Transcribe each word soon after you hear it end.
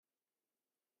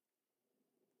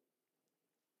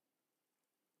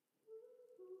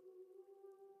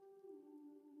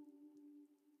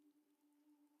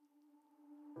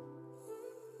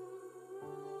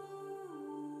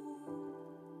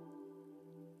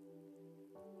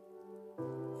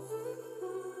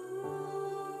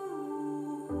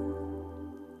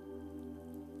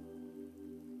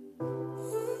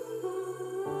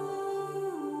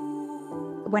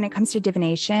when it comes to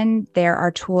divination, there are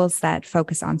tools that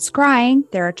focus on scrying,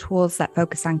 there are tools that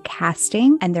focus on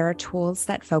casting, and there are tools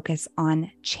that focus on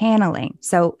channeling.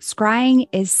 So scrying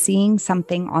is seeing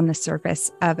something on the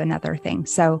surface of another thing.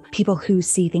 So people who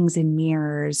see things in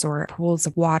mirrors or pools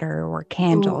of water or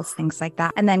candles, things like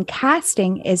that. And then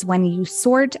casting is when you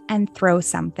sort and throw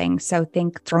something. So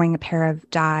think throwing a pair of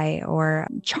die or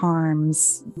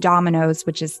charms, dominoes,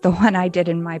 which is the one I did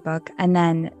in my book. And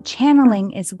then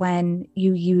channeling is when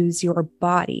you use your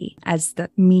body as the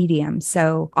medium.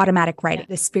 So automatic writing,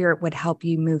 the spirit would help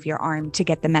you move your arm to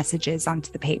get the messages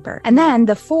onto the paper. And then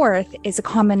the fourth is a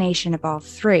combination of all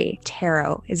three.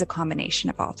 Tarot is a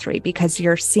combination of all three because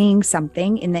you're seeing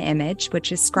something in the image,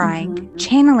 which is scrying,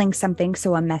 channeling something,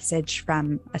 so a message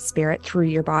from a spirit through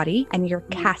your body, and you're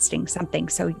casting something.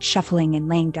 So shuffling and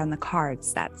laying down the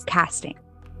cards, that's casting.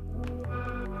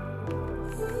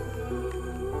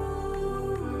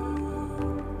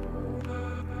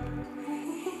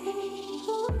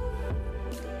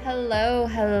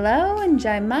 Hello, and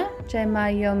Jaima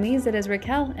Yomis, it is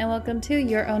Raquel, and welcome to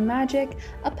Your Own Magic,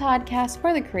 a podcast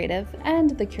for the creative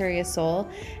and the curious soul.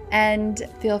 And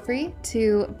feel free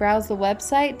to browse the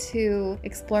website to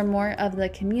explore more of the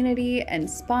community and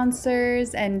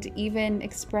sponsors, and even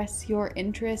express your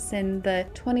interest in the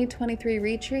 2023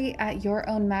 retreat at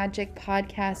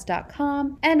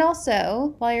yourownmagicpodcast.com. And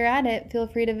also, while you're at it, feel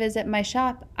free to visit my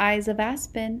shop,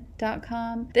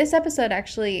 eyesofaspen.com. This episode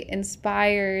actually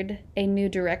inspired a new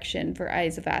direction for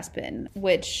Eyes of Aspen,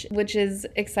 which is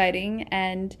exciting,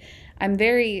 and I'm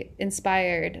very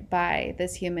inspired by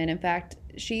this human. In fact,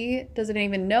 she doesn't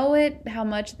even know it, how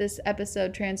much this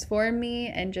episode transformed me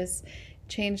and just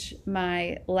changed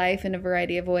my life in a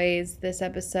variety of ways. This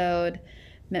episode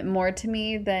meant more to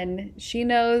me than she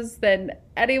knows, than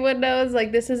anyone knows.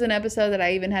 Like, this is an episode that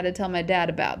I even had to tell my dad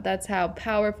about. That's how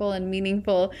powerful and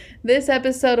meaningful this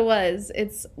episode was.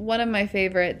 It's one of my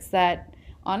favorites that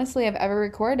honestly I've ever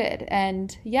recorded.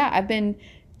 And yeah, I've been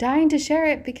dying to share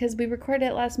it because we recorded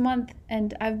it last month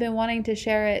and I've been wanting to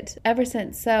share it ever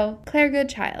since. So Claire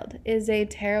Goodchild is a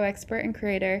tarot expert and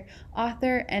creator,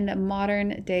 author, and a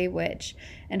modern day witch.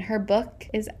 And her book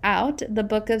is out, The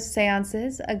Book of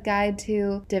Seances, A Guide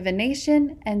to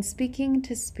Divination and Speaking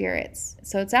to Spirits.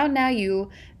 So it's out now.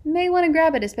 You may want to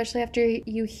grab it, especially after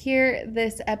you hear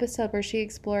this episode where she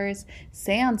explores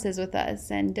seances with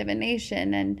us and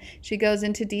divination. And she goes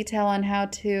into detail on how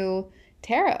to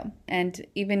tarot and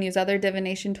even use other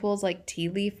divination tools like tea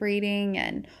leaf reading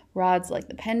and rods like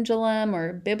the pendulum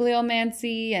or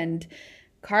bibliomancy and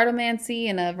cartomancy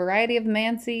and a variety of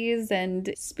mancies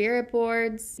and spirit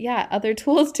boards. Yeah, other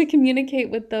tools to communicate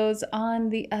with those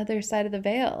on the other side of the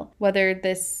veil, whether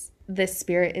this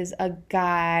spirit is a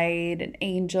guide, an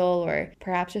angel, or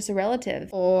perhaps just a relative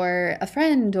or a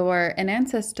friend or an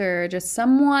ancestor, just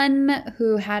someone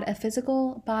who had a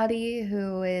physical body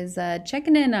who is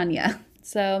checking in on you.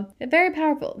 So very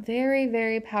powerful, very,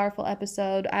 very powerful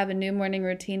episode. I have a new morning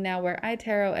routine now where I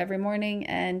tarot every morning,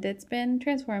 and it's been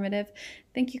transformative.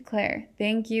 Thank you, Claire.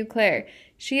 Thank you, Claire.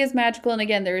 She is magical. And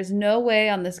again, there is no way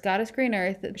on this goddess green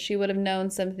earth that she would have known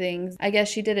some things. I guess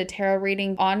she did a tarot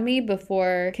reading on me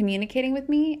before communicating with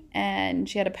me, and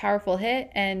she had a powerful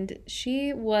hit, and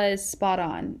she was spot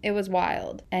on. It was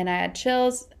wild. And I had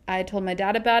chills. I told my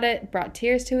dad about it, brought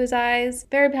tears to his eyes.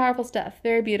 Very powerful stuff.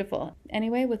 Very beautiful.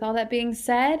 Anyway, with all that being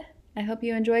said, I hope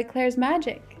you enjoy Claire's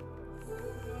magic.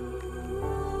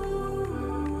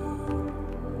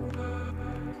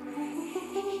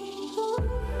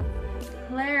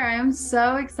 Claire, I am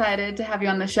so excited to have you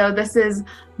on the show. This is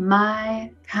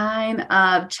my kind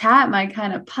of chat, my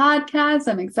kind of podcast.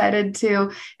 I'm excited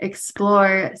to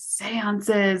explore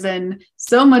seances and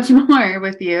so much more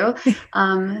with you.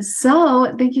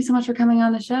 So thank you so much for coming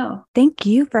on the show. Thank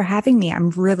you for having me. I'm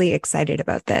really excited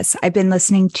about this. I've been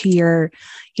listening to your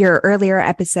earlier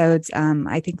episodes.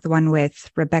 I think the one with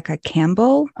Rebecca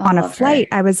Campbell on a flight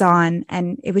I was on,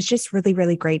 and it was just really,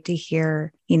 really great to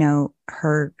hear,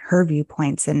 her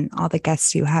viewpoints, and all the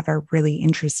guests you have are really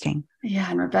interesting.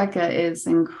 Yeah, and Rebecca is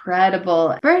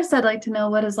incredible. First, I'd like to know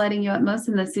what is lighting you up most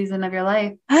in this season of your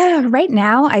life. Right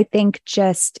now, I think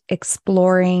just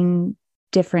exploring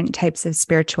different types of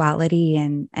spirituality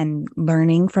and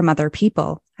learning from other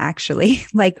people, actually.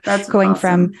 Like That's going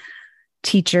awesome. from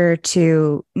teacher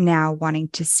to now wanting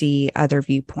to see other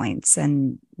viewpoints.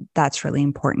 And that's really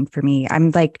important for me. I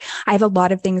have a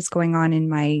lot of things going on in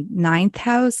my 9th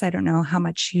house. I don't know how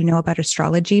much you know about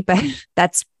astrology, but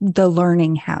that's the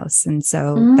learning house. And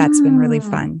so that's been really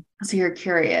fun. So you're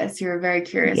curious. You're a very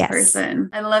curious Yes. person.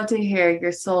 I'd love to hear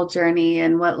your soul journey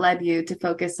and what led you to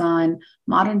focus on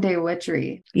modern day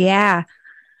witchery. Yeah.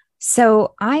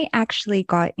 So I actually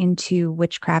got into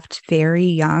witchcraft very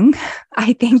young.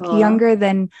 I think Cool. younger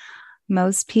than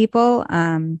most people,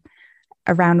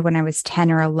 around when I was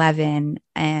 10 or 11,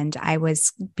 and I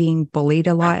was being bullied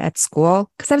a lot at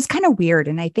school because I was kind of weird.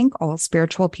 And I think all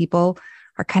spiritual people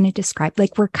are kind of described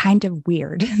like we're kind of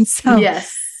weird. So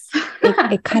Yes.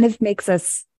 it kind of makes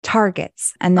us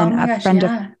targets. And then Oh my a gosh, friend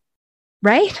of, yeah.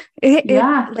 right?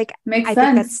 Yeah. Like, Makes I think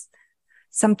sense. that's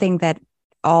something that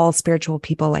all spiritual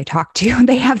people I talk to,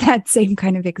 they have that same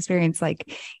kind of experience. Like,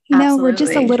 we're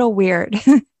just a Absolutely. little weird.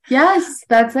 Yes,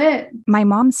 that's it. My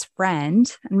mom's friend,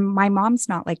 and my mom's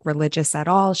not like religious at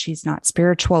all. She's not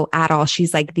spiritual at all.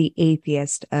 She's like the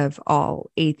atheist of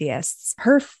all atheists.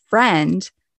 Her friend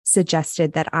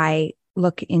suggested that I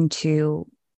look into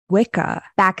Wicca.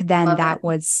 Back then, Love that it.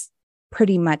 was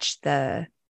pretty much the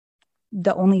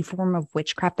only form of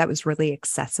witchcraft that was really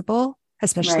accessible,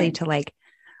 especially Right. to like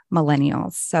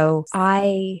millennials. So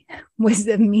I was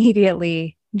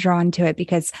immediately drawn to it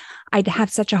because I'd have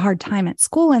such a hard time at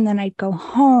school. And then I'd go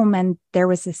home and there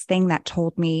was this thing that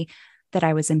told me that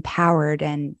I was empowered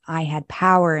and I had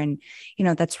power. And,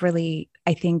 that's really,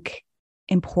 I think,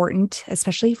 important,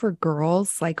 especially for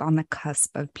girls like on the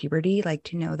cusp of puberty, like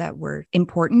to know that we're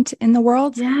important in the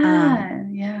world. Yeah.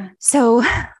 Yeah. So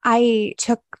I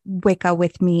took Wicca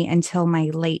with me until my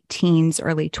late teens,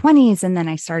 early 20s. And then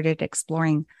I started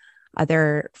exploring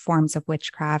other forms of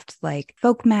witchcraft like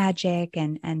folk magic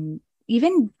and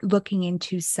even looking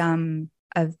into some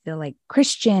of the like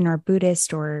Christian or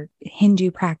Buddhist or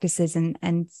Hindu practices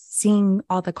and seeing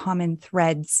all the common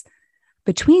threads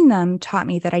between them taught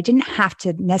me that I didn't have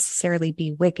to necessarily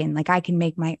be Wiccan. Like I can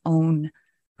make my own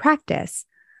practice.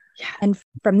 Yeah. And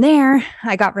from there,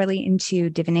 I got really into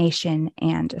divination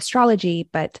and astrology.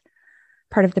 But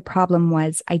part of the problem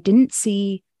was I didn't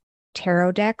see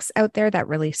tarot decks out there that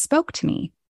really spoke to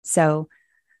me. So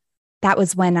that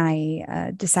was when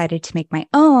I decided to make my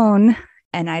own.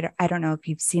 And I don't know if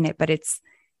you've seen it, but it's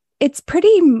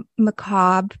pretty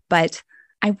macabre, but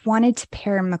I wanted to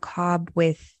pair macabre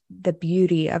with the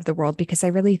beauty of the world because I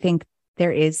really think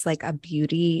there is like a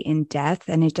beauty in death,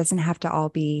 and it doesn't have to all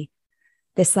be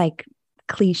this like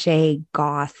cliche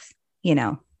goth,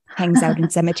 hangs out in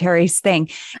cemeteries thing,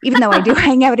 even though I do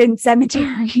hang out in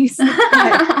cemeteries.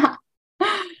 But,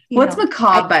 What's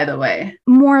macabre, by the way?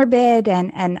 Morbid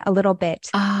and a little bit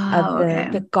of okay.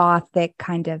 the gothic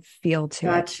kind of feel to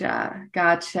it.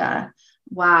 Gotcha.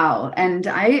 Wow. And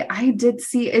I did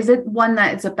see, is it one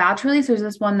that it's a batch release or is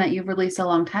this one that you've released a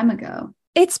long time ago?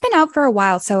 It's been out for a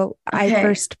while. So Okay. I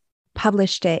first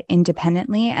published it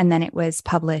independently, and then it was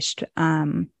published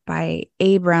by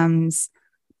Abrams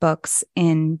Books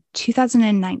in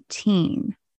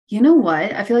 2019. You know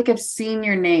what? I feel like I've seen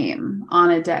your name on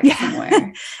a deck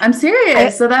somewhere. I'm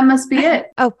serious. So that must be it.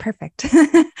 Oh, perfect.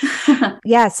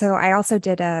 Yeah. So I also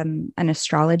did an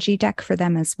astrology deck for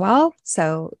them as well.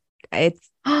 So it's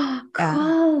Oh,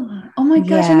 cool. Oh my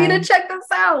gosh, I need to check this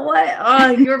out. What?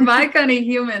 Oh, you're my kind of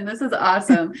human. This is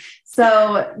awesome.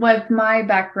 So with my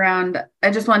background, I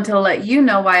just want to let you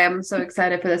know why I'm so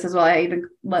excited for this as well. I even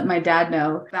let my dad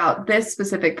know about this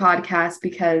specific podcast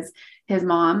because his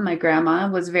mom, my grandma,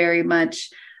 was very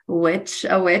much a witch,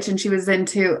 and she was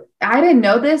into, I didn't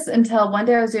know this until one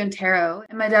day I was doing tarot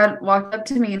and my dad walked up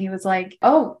to me and he was like,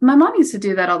 "Oh, my mom used to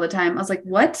do that all the time." I was like,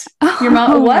 "What? Your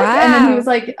mom, what?" Wow. And then he was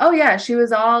like, "Oh yeah, she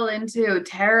was all into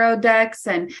tarot decks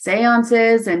and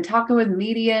seances and talking with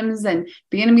mediums and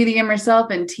being a medium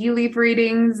herself and tea leaf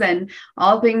readings and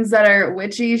all things that are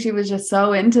witchy." She was just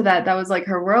so into that. That was like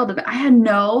her world. I had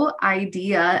no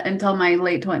idea until my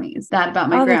late 20s that about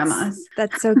my grandmas.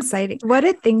 That's so exciting. What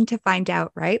a thing to find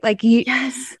out, right? Like you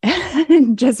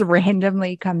just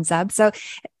randomly comes up. So,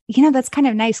 that's kind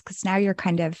of nice because now you're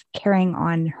kind of carrying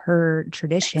on her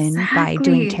tradition by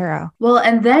doing tarot. Well,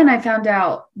 and then I found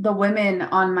out the women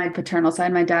on my paternal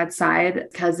side, my dad's side,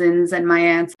 cousins and my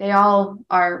aunts, they all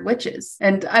are witches.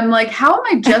 And I'm like, how am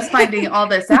I just finding all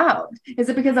this out? Is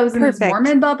it because I was in this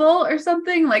Mormon bubble or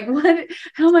something? Like what?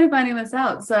 How am I finding this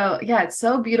out? So yeah, it's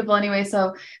so beautiful anyway.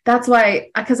 So that's why,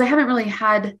 because I haven't really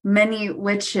had many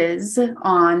witches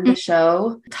on the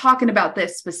show talking about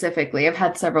this specifically. I've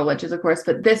had several witches, of course,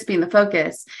 but this being the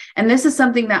focus. And this is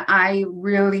something that I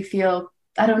really feel,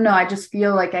 I don't know, I just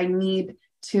feel like I need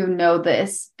to know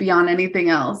this beyond anything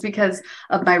else because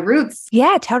of my roots.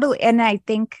 Yeah, totally. And I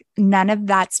think none of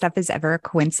that stuff is ever a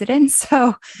coincidence.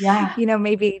 So, Yeah,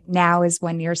 maybe now is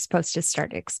when you're supposed to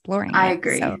start exploring I it.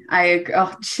 agree. So. I agree.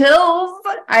 Oh, chills.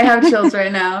 I have chills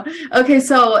right now. Okay.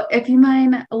 So if you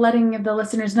mind letting the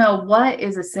listeners know, what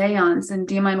is a seance? And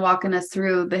do you mind walking us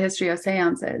through the history of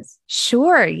seances?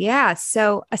 Sure. Yeah.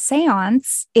 So a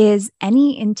seance is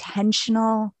any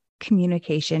intentional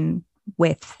communication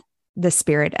with the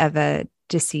spirit of a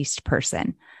deceased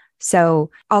person. So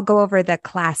I'll go over the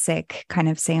classic kind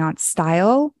of seance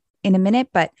style in a minute,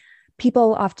 but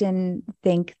people often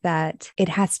think that it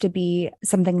has to be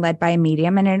something led by a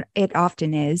medium, and it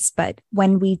often is. But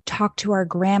when we talk to our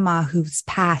grandma who's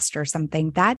passed or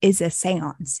something, that is a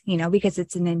seance, because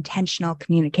it's an intentional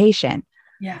communication.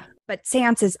 Yeah. But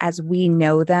seances, as we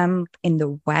know them in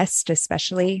the West,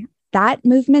 especially, that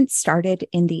movement started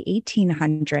in the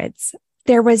 1800s.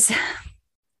 There was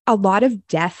a lot of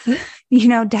death.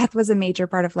 Death was a major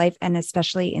part of life, and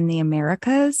especially in the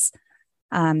Americas.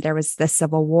 There was the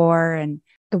Civil War and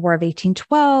the War of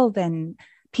 1812, and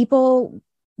people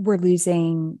were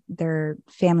losing their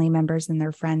family members and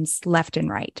their friends left and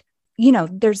right.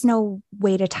 There's no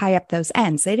way to tie up those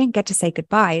ends. They didn't get to say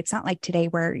goodbye. It's not like today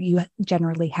where you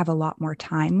generally have a lot more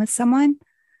time with someone.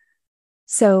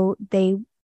 So they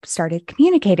started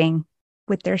communicating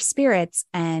with their spirits,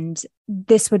 and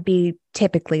this would be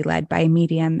typically led by a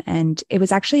medium. And it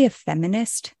was actually a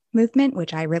feminist movement,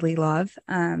 which I really love.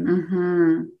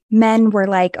 Men were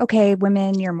like, okay,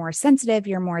 women, you're more sensitive,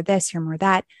 you're more this, you're more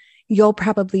that. You'll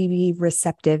probably be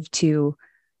receptive to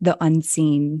the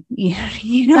unseen,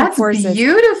 That's forces.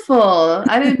 Beautiful.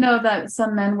 I didn't know that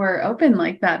some men were open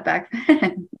like that back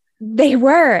then. They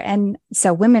were. And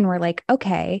so women were like,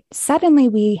 okay, suddenly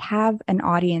we have an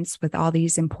audience with all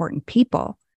these important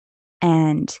people,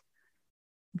 and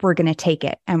we're going to take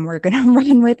it and we're going to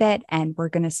run with it. And we're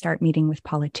going to start meeting with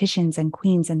politicians and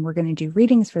queens, and we're going to do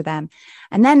readings for them.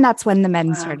 And then that's when the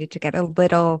men started to get a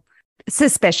little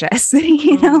suspicious,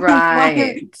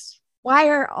 Right. Why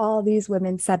are all these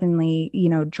women suddenly,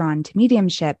 drawn to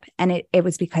mediumship? And it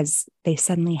was because they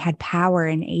suddenly had power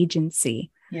and agency.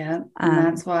 Yeah. And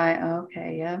that's why.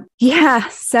 Okay. Yeah. Yeah.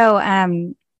 So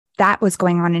that was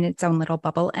going on in its own little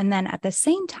bubble. And then at the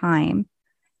same time,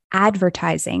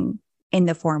 advertising in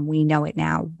the form we know it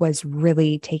now was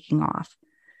really taking off.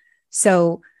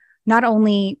 So not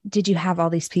only did you have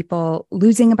all these people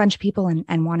losing a bunch of people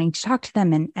and wanting to talk to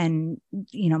them and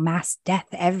mass death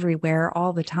everywhere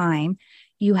all the time,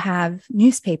 you have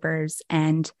newspapers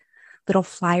and little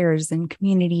flyers and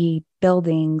community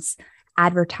buildings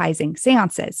advertising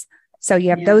seances. So you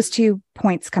have those 2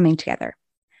 points coming together.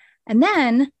 And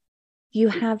then you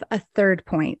have a third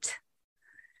point,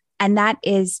 and that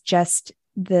is just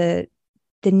the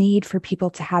need for people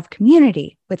to have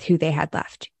community with who they had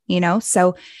left.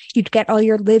 So you'd get all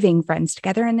your living friends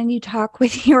together, and then you talk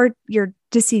with your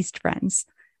deceased friends,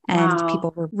 and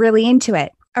people were really into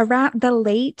it. Around the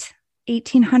late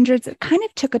 1800s, it kind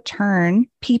of took a turn.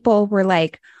 People were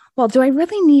like, well, do I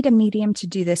really need a medium to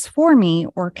do this for me,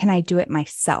 or can I do it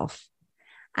myself?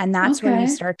 And that's where you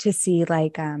start to see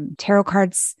like tarot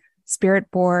cards,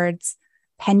 spirit boards,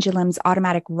 pendulums,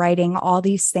 automatic writing, all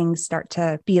these things start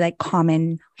to be like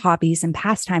common hobbies and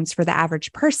pastimes for the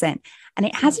average person. And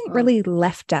it hasn't really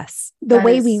left us the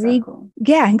way we read. Cool.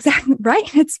 Yeah, exactly.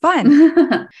 Right. It's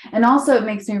fun. And also it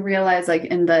makes me realize, like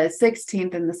in the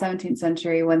 16th and the 17th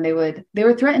century, when they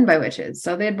were threatened by witches.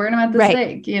 So they'd burn them at the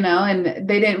stake, and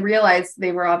they didn't realize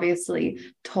they were obviously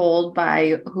told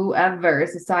by whoever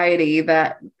society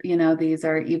that, these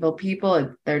are evil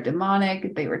people. They're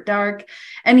demonic. They were dark.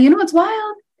 And what's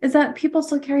wild is that people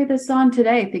still carry this on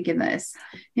today, thinking this,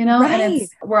 and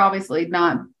we're obviously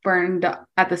not burned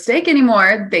at the stake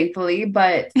anymore, thankfully,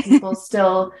 but people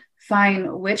still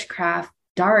find witchcraft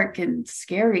dark and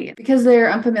scary because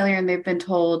they're unfamiliar and they've been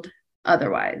told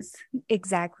otherwise.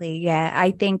 Exactly. Yeah.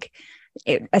 I think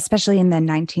especially in the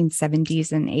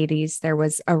 1970s and 80s, there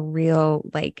was a real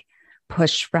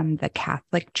push from the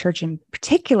Catholic Church in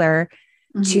particular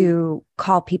to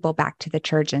call people back to the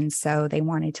church. And so they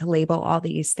wanted to label all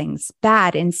these things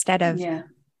bad instead of,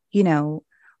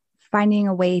 finding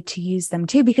a way to use them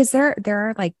too, because there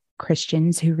are like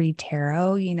Christians who read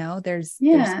tarot, there's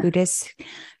Buddhists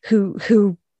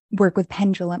who work with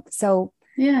pendulum. So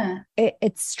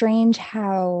it's strange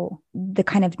how the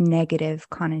kind of negative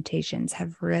connotations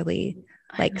have really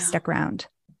stuck around.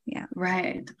 Yeah.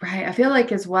 Right. I feel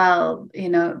like as well,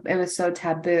 it was so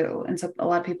taboo. And so a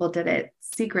lot of people did it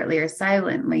secretly or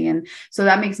silently. And so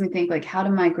that makes me think how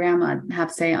did my grandma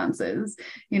have seances?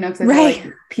 Because I feel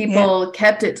like people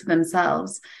kept it to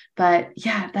themselves. But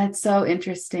yeah, that's so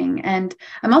interesting. And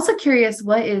I'm also curious,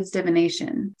 what is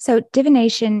divination? So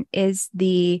divination is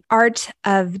the art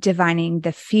of divining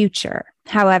the future.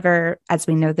 However, as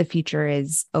we know, the future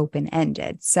is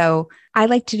open-ended. So I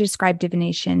like to describe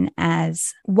divination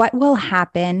as what will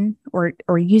happen, or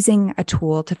using a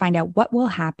tool to find out what will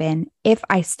happen if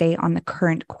I stay on the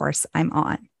current course I'm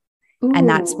on. Ooh. And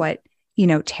that's what,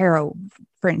 tarot,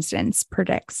 for instance,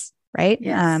 predicts, right?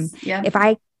 Yes. Yeah. If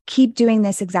I keep doing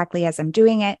this exactly as I'm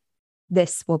doing it,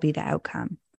 this will be the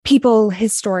outcome. People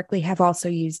historically have also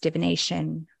used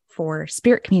divination for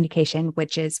spirit communication,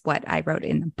 which is what I wrote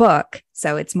in the book.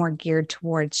 So it's more geared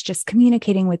towards just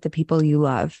communicating with the people you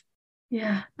love.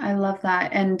 Yeah, I love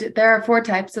that. And there are 4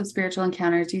 types of spiritual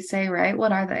encounters, you say, right?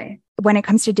 What are they? When it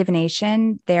comes to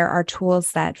divination, there are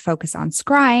tools that focus on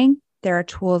scrying. There are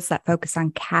tools that focus on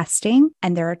casting,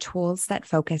 and there are tools that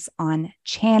focus on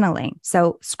channeling.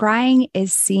 So scrying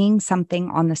is seeing something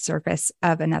on the surface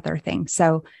of another thing.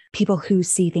 So people who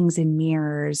see things in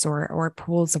mirrors or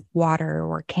pools of water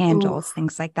or candles,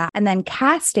 things like that. And then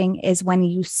casting is when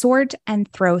you sort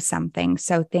and throw something.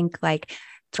 So think like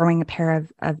throwing a pair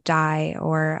of die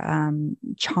or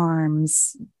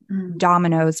charms,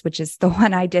 dominoes, which is the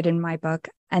one I did in my book.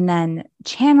 And then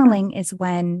channeling is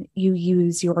when you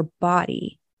use your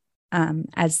body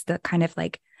as the kind of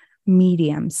like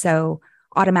medium. So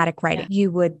automatic writing,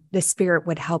 the spirit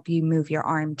would help you move your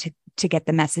arm to get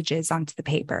the messages onto the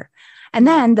paper. And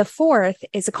then the 4th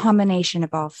is a combination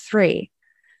of all 3.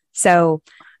 So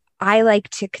I like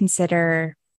to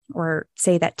consider or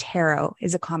say that tarot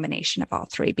is a combination of all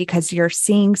 3, because you're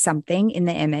seeing something in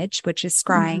the image, which is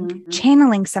scrying,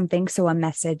 channeling something, so a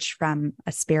message from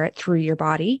a spirit through your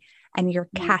body, and you're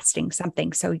casting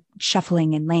something, so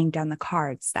shuffling and laying down the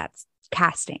cards, that's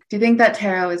casting. Do you think that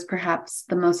tarot is perhaps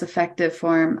the most effective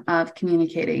form of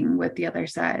communicating with the other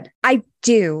side? I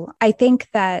do. I think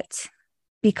that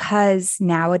because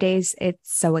nowadays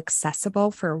it's so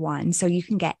accessible, for one, so you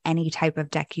can get any type of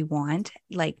deck you want,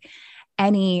 like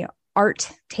any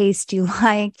art taste you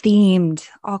like, themed,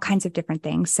 all kinds of different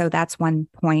things. So that's one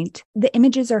point. The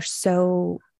images are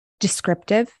so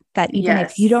descriptive that even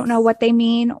if you don't know what they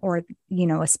mean, or,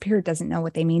 a spirit doesn't know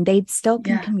what they mean, they still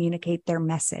can communicate their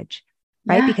message,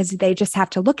 right? Because they just have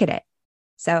to look at it.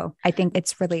 So I think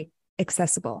it's really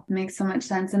accessible. Makes so much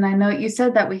sense. And I know you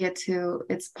said that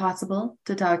it's possible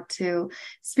to talk to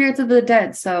spirits of the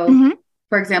dead. So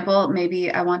for example, maybe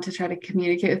I want to try to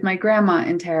communicate with my grandma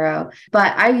in tarot,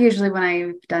 but I usually, when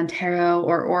I've done tarot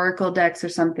or oracle decks or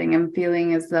something, I'm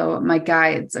feeling as though my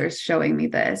guides are showing me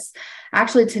this.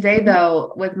 Actually, today,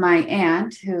 though, with my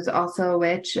aunt, who's also a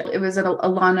witch, it was an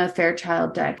Alana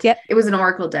Fairchild deck. Yep. It was an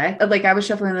oracle deck. Like, I was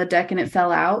shuffling the deck and it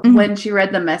fell out. When she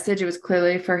read the message, it was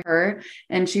clearly for her.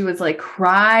 And she was like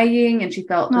crying and she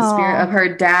felt the spirit of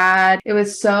her dad. It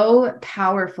was so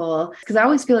powerful, because I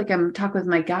always feel like I'm talking with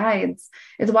my guides.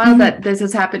 It's wild that this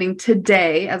is happening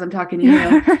today as I'm talking to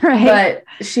you. Right.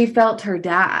 But she felt her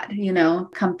dad,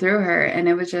 come through her. And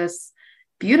it was just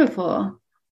beautiful.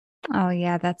 Oh,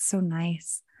 yeah, that's so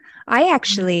nice. I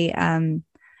actually,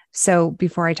 so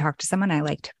before I talk to someone, I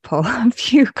like to pull a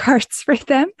few cards for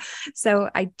them. So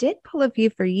I did pull a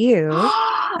few for you.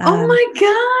 Oh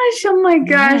my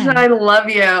gosh. Yeah. I love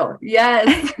you.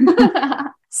 Yes.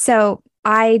 So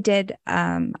I did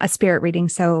a spirit reading.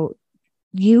 So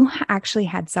you actually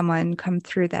had someone come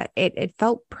through that it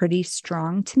felt pretty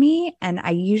strong to me. And I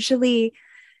usually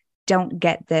don't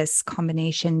get this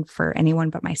combination for anyone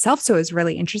but myself. So it was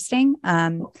really interesting.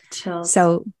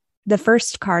 So the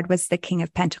first card was the King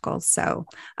of Pentacles. So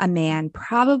a man,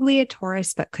 probably a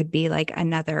Taurus, but could be like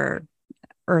another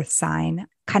earth sign,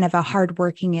 kind of a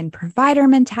hardworking and provider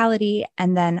mentality.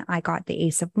 And then I got the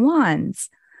Ace of Wands.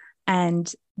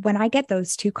 And when I get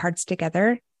those 2 cards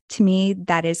together, to me,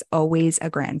 that is always a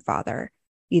grandfather,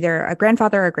 either a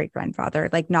grandfather or a great grandfather,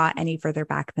 like not any further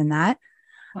back than that.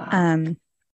 Wow.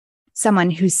 Someone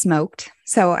who smoked.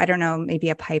 So I don't know, maybe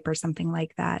a pipe or something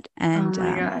like that. And oh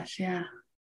my gosh, yeah.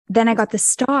 Then I got the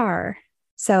Star.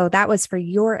 So that was for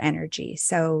your energy.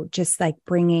 So just like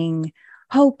bringing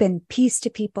hope and peace to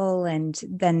people. And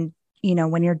then,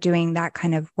 when you're doing that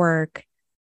kind of work,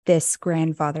 this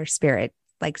grandfather spirit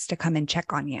likes to come and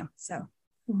check on you. So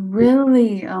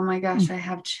really? Oh my gosh, I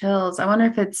have chills. I wonder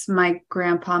if it's my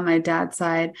grandpa, my dad's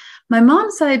side. My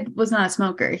mom's side was not a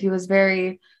smoker. He was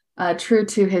very true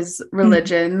to his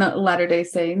religion, Latter-day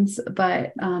Saints.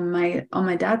 But on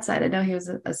my dad's side, I know he was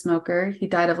a smoker. He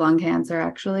died of lung cancer,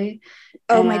 actually.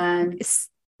 I'm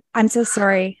so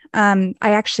sorry. I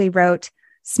actually wrote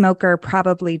smoker,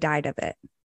 probably died of it.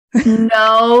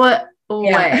 No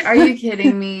way. Are you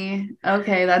kidding me?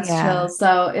 Okay, that's Yeah. chill.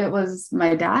 So it was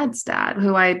my dad's dad,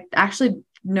 who I actually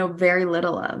know very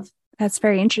little of. That's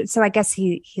very interesting. So I guess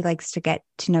he likes to get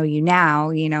to know you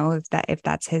now, if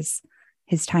that's his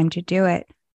time to do it.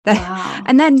 Wow,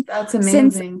 And then that's since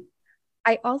amazing.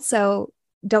 I also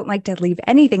don't like to leave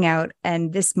anything out,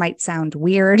 and this might sound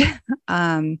weird.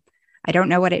 I don't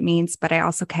know what it means, but I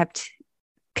also kept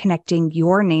connecting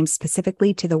your name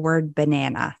specifically to the word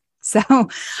banana. So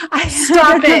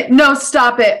Stop it. No,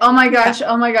 stop it. Oh my gosh.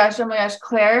 Oh my gosh. Oh my gosh.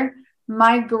 Claire,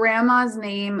 my grandma's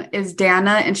name is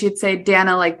Dana, and she'd say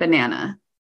Dana like banana.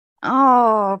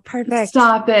 Oh, perfect.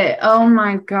 Stop it. Oh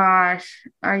my gosh.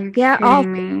 Are you Yeah,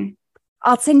 kidding me?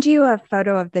 I'll send you a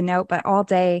photo of the note, but all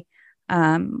day,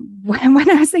 when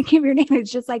I was thinking of your name,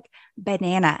 it's just like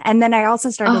banana. And then I also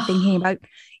started thinking about,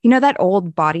 that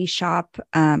old Body Shop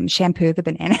shampoo, the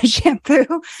banana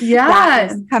shampoo. Yeah.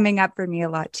 That is coming up for me a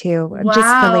lot too, Wow.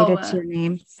 just related to your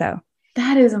name. So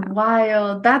that is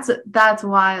wild. That's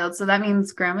wild. So that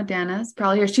means Grandma Dana's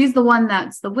probably here. She's the one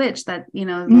that's the witch that,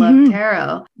 loved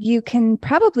tarot. You can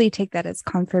probably take that as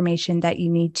confirmation that you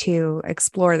need to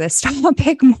explore this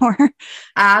topic more.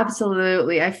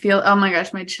 Absolutely. Oh my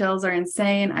gosh, my chills are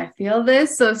insane. I feel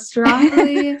this so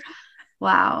strongly.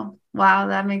 Wow.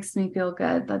 That makes me feel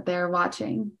good that they're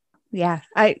watching. Yeah,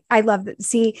 I love that.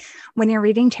 See, when you're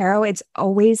reading tarot, it's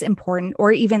always important,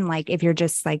 or even like if you're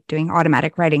just like doing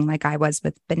automatic writing, like I was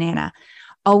with banana,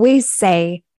 always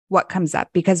say what comes up,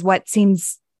 because what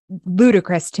seems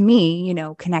ludicrous to me,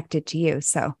 connected to you.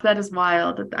 So that is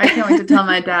wild. I can't wait to tell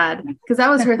my dad, because that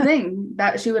was her thing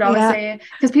that she would always say,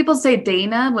 because people say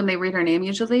Dana when they read her name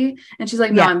usually. And she's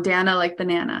like, no, I'm Dana like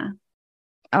banana.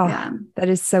 Oh, that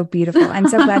is so beautiful. I'm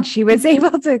so glad she was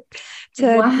able to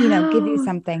wow. Give you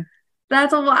something.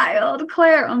 That's wild,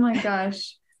 Claire. Oh my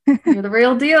gosh. You're the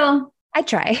real deal. I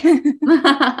try.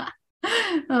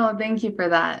 Oh, thank you for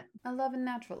that. I love a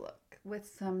natural look with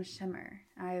some shimmer.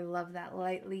 I love that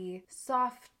lightly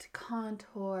soft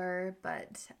contour,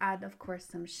 but add, of course,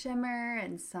 some shimmer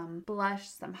and some blush,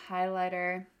 some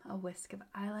highlighter, a whisk of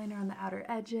eyeliner on the outer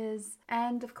edges,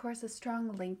 and, of course, a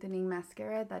strong lengthening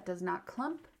mascara that does not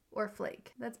clump or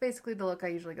flake. That's basically the look I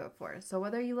usually go for. So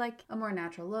whether you like a more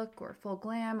natural look or full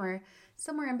glam or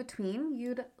somewhere in between,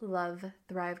 you'd love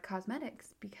Thrive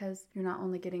Causemetics, because you're not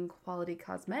only getting quality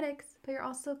cosmetics, but you're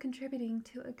also contributing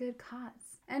to a good cause.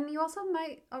 And you also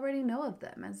might already know of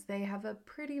them, as they have a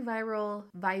pretty viral,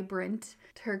 vibrant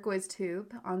turquoise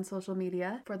tube on social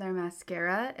media for their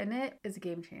mascara, and it is a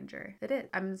game changer. It is.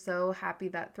 I'm so happy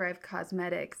that Thrive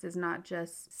Causemetics is not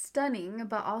just stunning,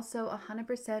 but also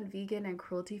 100% vegan and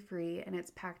cruelty-free, and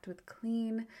it's packed with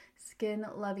clean,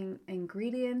 skin-loving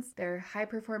ingredients. Their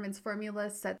high-performance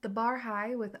formulas set the bar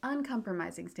high with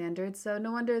uncompromising standards, so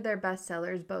no wonder their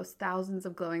bestsellers boast thousands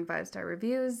of glowing 5-star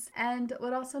reviews. And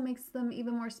what also makes them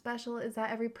even more special is that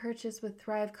every purchase with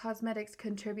Thrive Causemetics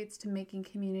contributes to making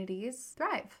communities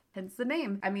thrive. Hence the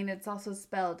name. I mean, it's also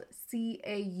spelled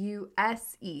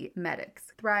C-A-U-S-E Medics.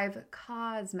 Thrive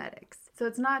Causemetics. So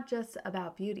it's not just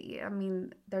about beauty. I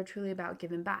mean, they're truly about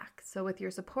giving back. So with your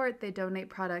support, they donate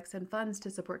products and funds to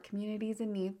support communities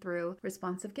in need through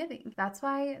responsive giving. That's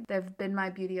why they've been my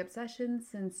beauty obsession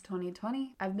since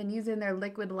 2020. I've been using their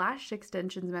liquid lash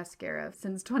extensions mascara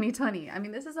since 2020. I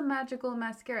mean, this is a magical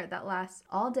mascara that lasts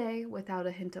all day without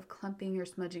a hint of clumping or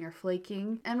smudging or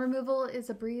flaking. And removal is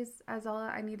a breeze, as all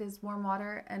I need is warm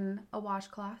water and a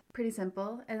washcloth. Pretty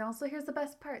simple. And also, here's the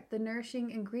best part. The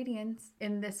nourishing ingredients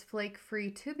in this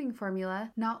flake-free tubing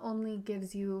formula not only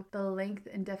gives you the length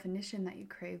and definition that you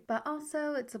crave, but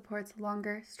also it supports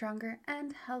longer, stronger,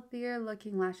 and healthier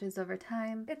looking lashes over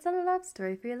time. It's a love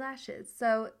story for your lashes.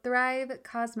 So Thrive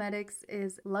Causemetics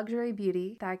is luxury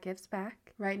beauty that gives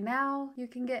back. Right now, you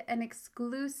can get an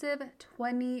exclusive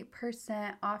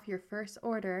 20% off your first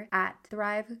order at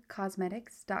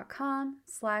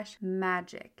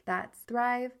thrivecausemetics.com/magic. That's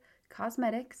Thrive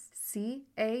Causemetics,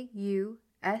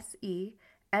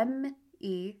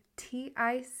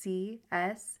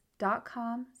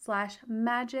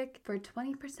 CAUSEMETICS.com/magic for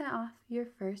 20% off your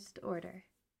first order.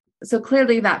 So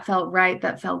clearly that felt right.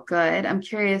 That felt good. I'm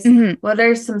curious, what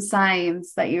are some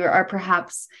signs that you are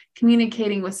perhaps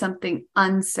communicating with something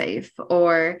unsafe,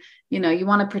 or, you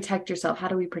want to protect yourself? How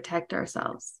do we protect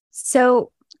ourselves?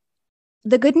 So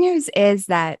the good news is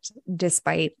that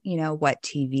despite, what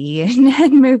TV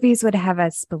and movies would have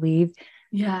us believe,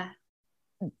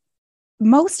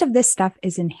 most of this stuff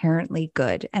is inherently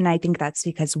good. And I think that's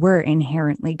because we're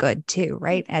inherently good too,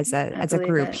 right? As a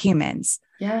group, humans.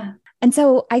 Yeah. And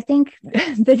so I think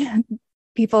that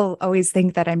people always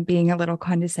think that I'm being a little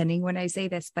condescending when I say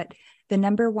this, but the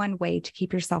number one way to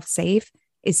keep yourself safe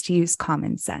is to use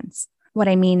common sense. What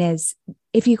I mean is,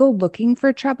 if you go looking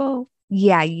for trouble,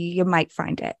 yeah, you might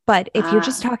find it. But if you're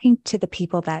just talking to the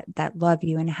people that love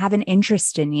you and have an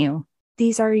interest in you,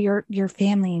 these are your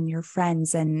family and your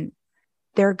friends, and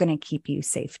they're going to keep you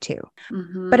safe too.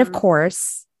 But of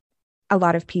course, a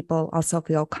lot of people also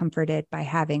feel comforted by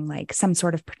having like some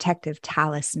sort of protective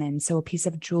talisman. So a piece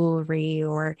of jewelry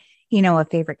or, a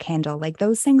favorite candle, like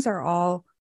those things are all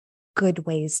good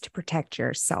ways to protect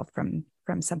yourself from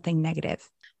something negative.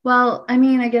 Well, I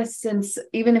mean, I guess since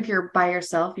even if you're by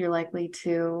yourself, you're likely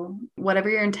to, whatever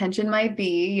your intention might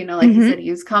be, like you said,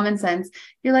 use common sense.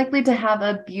 You're likely to have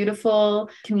a beautiful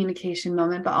communication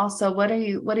moment. But also, what are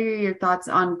your thoughts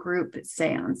on group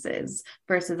seances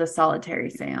versus a solitary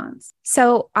seance?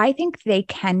 So I think they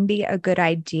can be a good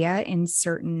idea in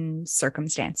certain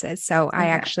circumstances. So I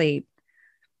actually,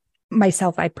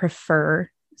 myself, I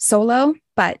prefer solo,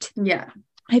 but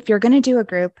if you're going to do a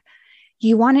group,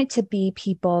 you want it to be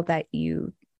people that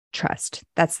you trust.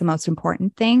 That's the most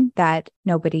important thing, that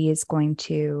nobody is going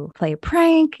to play a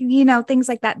prank, things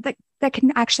like that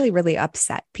can actually really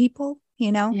upset people,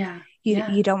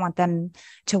 You don't want them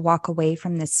to walk away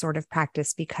from this sort of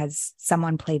practice because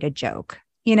someone played a joke,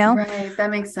 Right. That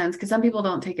makes sense, because some people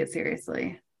don't take it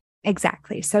seriously.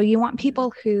 Exactly. So you want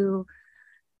people who,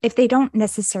 if they don't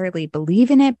necessarily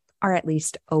believe in it, are at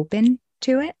least open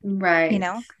to it. Right.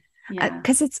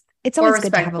 Because it's always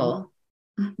good to have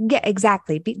yeah,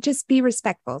 exactly. Just be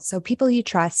respectful. So people you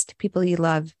trust, people you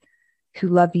love, who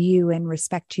love you and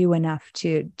respect you enough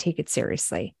to take it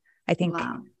seriously. I think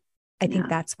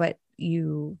that's what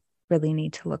you really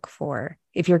need to look for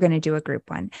if you're going to do a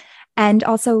group one. And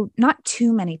also not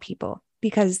too many people,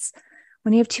 because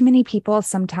when you have too many people,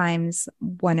 sometimes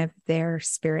one of their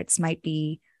spirits might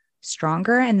be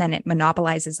stronger and then it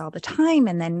monopolizes all the time.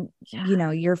 And then,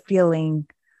 you're feeling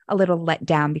a little let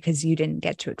down because you didn't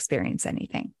get to experience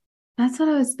anything. That's what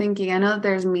I was thinking. I know that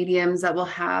there's mediums that will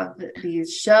have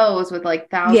these shows with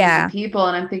like thousands of people.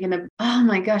 And I'm thinking of, oh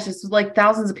my gosh, it's like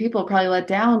thousands of people probably let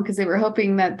down because they were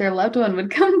hoping that their loved one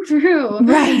would come through.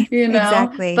 Right.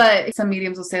 Exactly. But some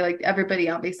mediums will say like everybody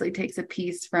obviously takes a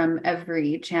piece from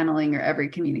every channeling or every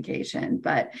communication.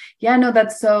 But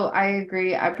I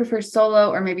agree. I prefer solo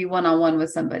or maybe one-on-one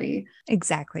with somebody.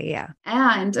 Exactly. Yeah.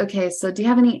 And okay, so do you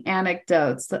have any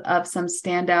anecdotes of some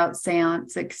standout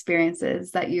seance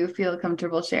experiences that you feel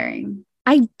comfortable sharing?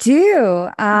 I do.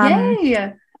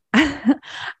 Yay!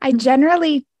 I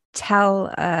generally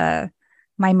tell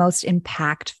my most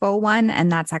impactful one, and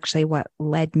that's actually what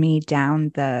led me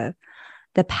down the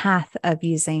path of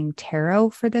using tarot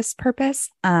for this purpose.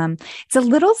 It's a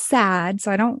little sad,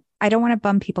 so I don't want to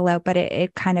bum people out, but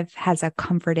it kind of has a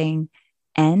comforting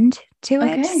end to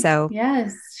it. So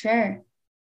yes, sure.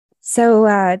 So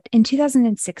in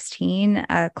 2016,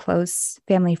 a close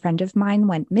family friend of mine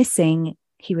went missing.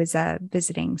 He was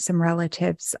visiting some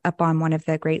relatives up on one of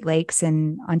the Great Lakes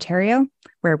in Ontario,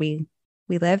 where we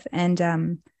live.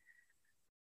 And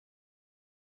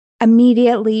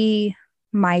immediately,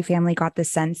 my family got the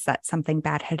sense that something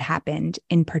bad had happened,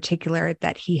 in particular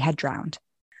that he had drowned.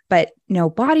 But no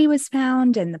body was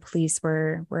found, and the police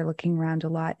were looking around a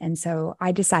lot. And so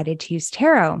I decided to use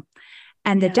tarot.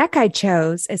 And the deck I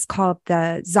chose is called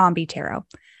the Zombie Tarot.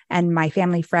 And my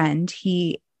family friend,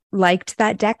 he liked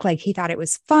that deck. Like, he thought it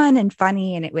was fun and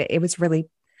funny. And it was really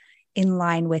in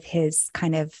line with his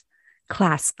kind of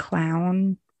class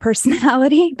clown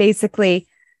personality. Basically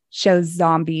shows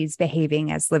zombies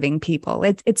behaving as living people.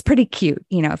 It's pretty cute,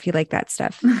 if you like that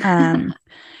stuff.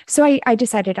 So I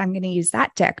decided I'm going to use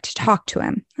that deck to talk to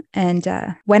him. And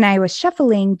when I was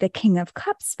shuffling, the King of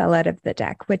Cups fell out of the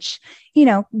deck, which,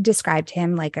 described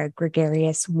him like a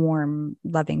gregarious, warm,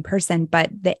 loving person. But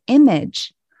the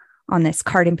image on this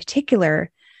card in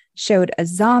particular showed a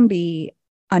zombie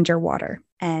underwater.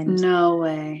 And no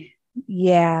way.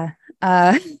 Yeah.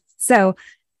 So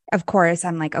of course,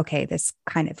 I'm like, okay, this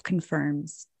kind of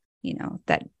confirms,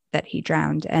 that he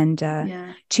drowned. And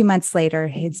 2 months later,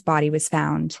 his body was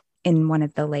found in one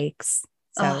of the lakes.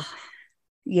 So,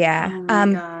 yeah. Oh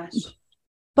my gosh.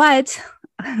 But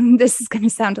this is going to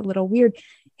sound a little weird.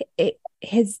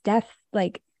 His death,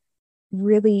 like,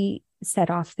 really set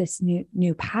off this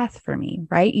new path for me,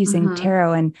 right? Using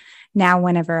tarot. And now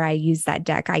whenever I use that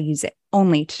deck, I use it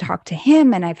only to talk to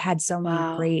him. And I've had so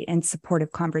many great and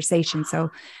supportive conversations.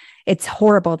 So it's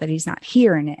horrible that he's not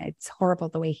here, and it's horrible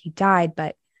the way he died,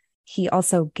 but he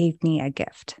also gave me a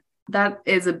gift. That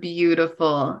is a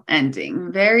beautiful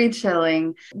ending. Very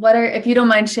chilling. If you don't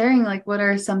mind sharing, like, what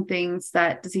are some things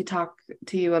does he talk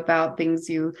to you about, things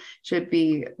you should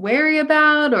be wary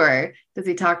about? Or does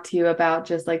he talk to you about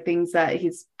just like things that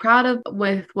he's proud of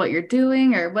with what you're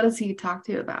doing? Or what does he talk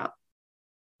to you about?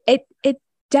 It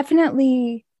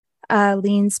definitely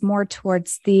leans more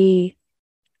towards the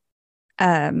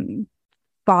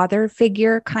father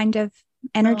figure kind of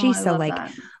energy. I so love like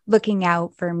that. looking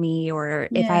out for me, or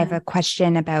if I have a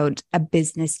question about a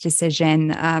business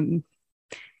decision,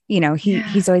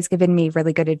 he's always given me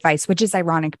really good advice, which is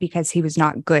ironic because he was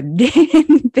not good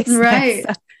in business. Right.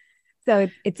 So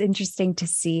it's interesting to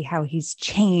see how he's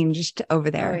changed over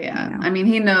there. Oh yeah. I mean,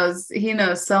 he knows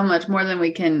so much more than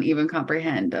we can even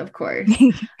comprehend, of course.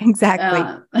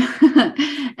 Exactly.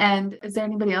 And is there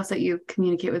anybody else that you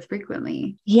communicate with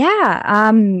frequently?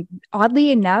 Yeah. Oddly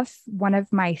enough, one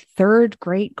of my third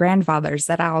great grandfathers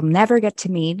that I'll never get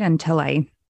to meet until I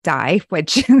die,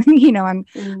 which,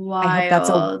 Wild. I hope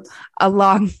that's a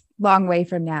long, long way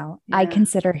from now. Yeah. I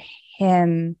consider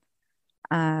him,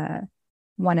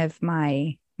 one of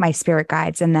my spirit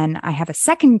guides. And then I have a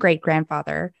second great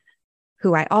grandfather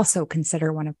who I also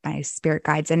consider one of my spirit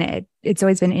guides. And it's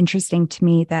always been interesting to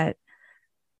me that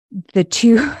the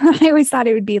two, I always thought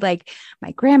it would be like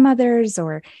my grandmothers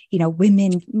or,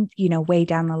 women, way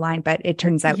down the line, but it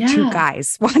turns out two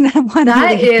guys. One that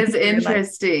really is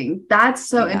interesting. That's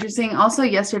so interesting. Also,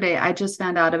 yesterday, I just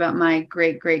found out about my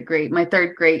my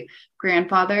third great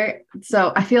grandfather.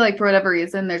 So I feel like for whatever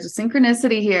reason, there's a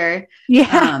synchronicity here.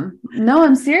 Yeah. No,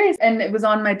 I'm serious. And it was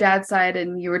on my dad's side.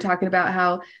 And you were talking about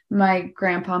how my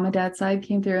grandpa, my dad's side,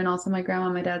 came through, and also my grandma,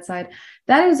 my dad's side.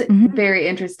 That is very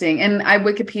interesting. And I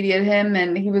Wikipedia'd him,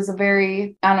 and he was a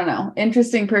very, I don't know,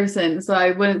 interesting person. So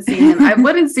I wouldn't see him. I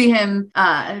wouldn't see him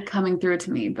coming through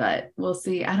to me, but we'll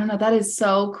see. I don't know. That is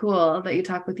so cool that you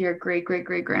talk with your great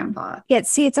grandpa. Yeah.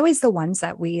 See, it's always the ones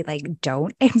that we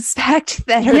don't expect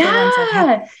that are the ones that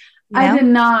happen.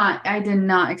 I did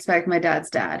not expect my dad's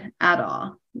dad at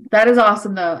all. That is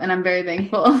awesome though. And I'm very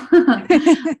thankful.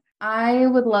 I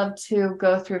would love to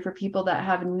go through, for people that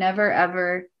have never,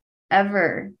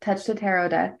 ever touched a tarot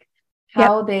deck,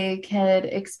 how they could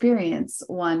experience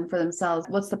one for themselves.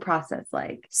 What's the process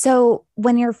like? So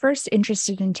when you're first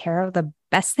interested in tarot, the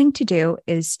best thing to do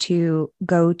is to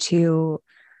go to,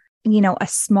 a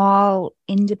small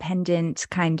independent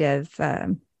kind of,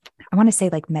 I want to say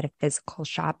like metaphysical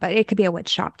shop, but it could be a witch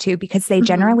shop too, because they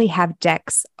generally have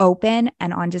decks open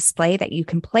and on display that you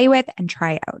can play with and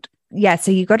try out. Yeah.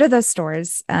 So you go to those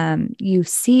stores, you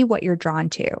see what you're drawn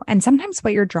to. And sometimes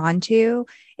what you're drawn to,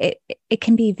 it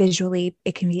can be visually,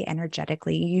 it can be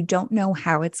energetically. You don't know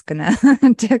how it's going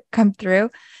to come through.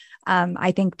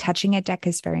 I think touching a deck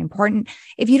is very important.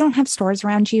 If you don't have stores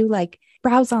around you, like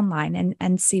browse online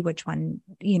and see which one,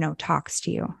 talks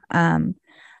to you. And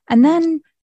then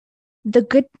the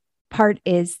good part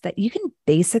is that you can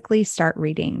basically start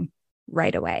reading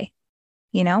right away.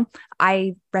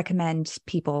 I recommend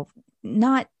people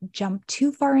not jump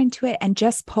too far into it and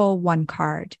just pull one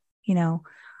card,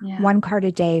 one card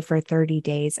a day for 30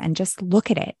 days and just look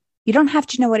at it. You don't have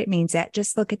to know what it means yet.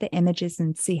 Just look at the images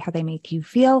and see how they make you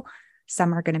feel.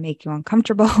 Some are going to make you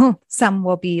uncomfortable. Some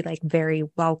will be like very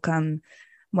welcome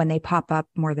when they pop up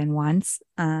more than once.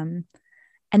 And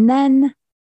then,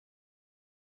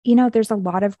 there's a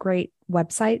lot of great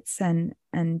websites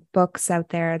and books out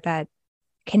there that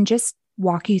can just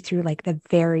walk you through like the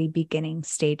very beginning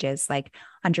stages, like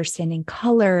understanding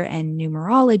color and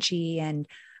numerology and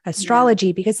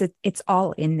astrology, because it's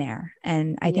all in there.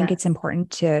 And I think it's important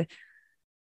to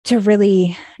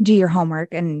really do your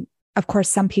homework. And of course,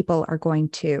 some people are going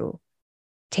to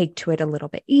take to it a little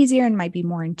bit easier and might be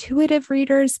more intuitive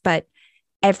readers, but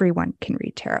everyone can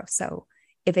read tarot. So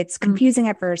if it's confusing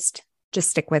at first, just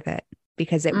stick with it,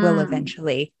 because it will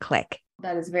eventually click.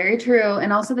 That is very true.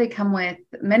 And also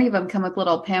many of them come with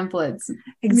little pamphlets.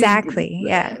 Exactly.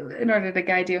 Yeah. In order to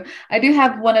guide you. I do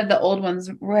have one of the old ones,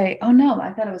 right? Oh no,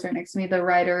 I thought it was right next to me. The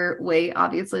Rider-Waite.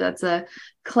 Obviously that's a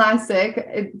classic.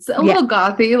 It's a little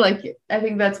gothy. Like I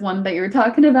think that's one that you were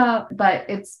talking about, but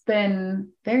it's been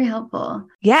very helpful.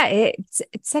 Yeah. It's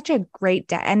such a great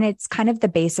deck, and it's kind of the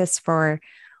basis for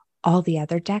all the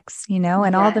other decks,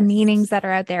 and all the meanings that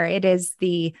are out there. It is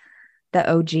the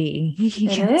OG.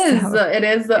 It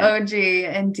is the OG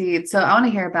indeed. So I want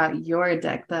to hear about your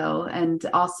deck though. And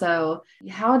also,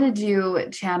 how did you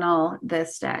channel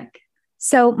this deck?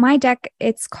 So my deck,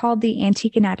 it's called the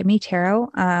Antique Anatomy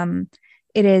Tarot. I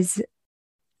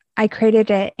created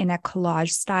it in a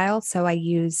collage style. So I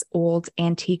use old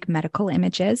antique medical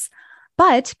images.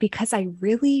 But because I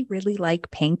really, really like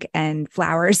pink and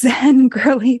flowers and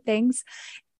girly things,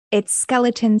 it's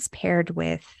skeletons paired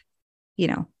with,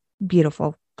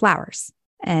 beautiful flowers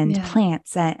and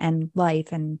plants and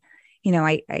life. And,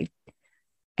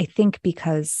 I think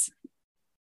because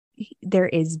there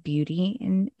is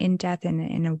beauty in death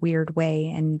in a weird way.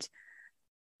 And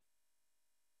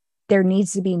there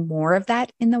needs to be more of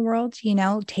that in the world,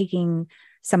 taking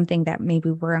something that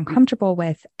maybe we're uncomfortable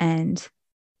with and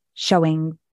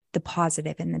showing the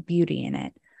positive and the beauty in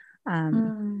it.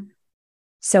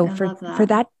 So for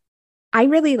that, I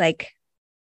really like,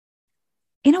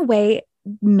 in a way,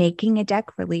 making a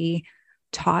deck really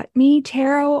taught me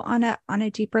tarot on a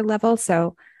deeper level.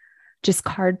 So just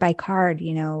card by card,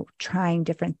 trying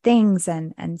different things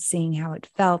and seeing how it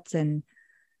felt, and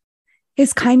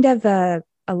is kind of a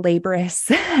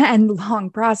laborious and long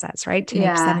process, right? To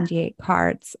make 78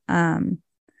 cards.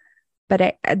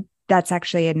 But that's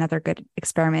actually another good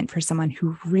experiment for someone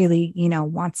who really,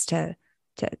 wants to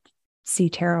see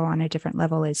tarot on a different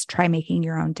level, is try making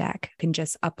your own deck. You can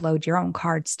just upload your own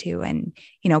cards to and,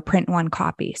 print one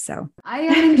copy. So I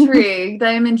am intrigued.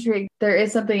 There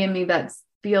is something in me that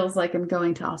feels like I'm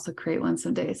going to also create one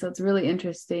someday. So it's really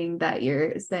interesting that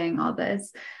you're saying all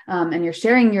this, and you're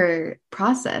sharing your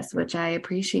process, which I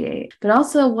appreciate. But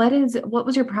also, what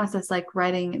was your process like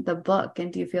writing the book?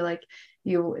 And do you feel like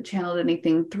you channeled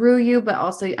anything through you? But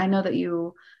also, I know that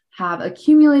you have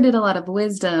accumulated a lot of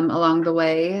wisdom along the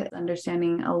way,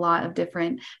 understanding a lot of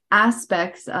different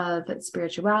aspects of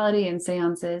spirituality and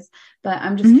seances. But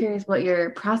I'm just curious what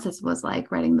your process was like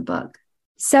writing the book.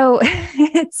 So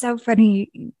it's so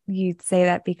funny you say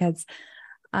that, because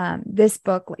this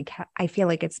book, like, I feel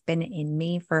like it's been in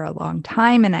me for a long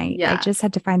time, and I just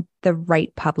had to find the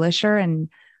right publisher, and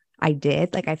I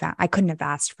did. Like, I couldn't have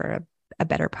asked for a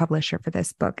better publisher for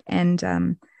this book.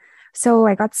 And so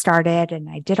I got started and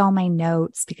I did all my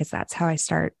notes, because that's how I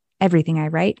start everything I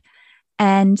write.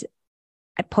 And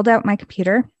I pulled out my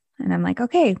computer and I'm like,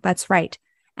 okay, let's write.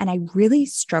 And I really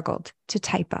struggled to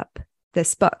type up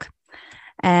this book.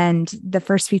 And the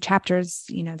first few chapters,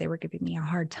 they were giving me a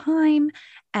hard time.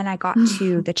 And I got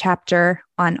to the chapter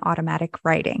on automatic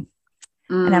writing.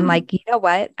 And I'm like, you know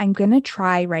what? I'm going to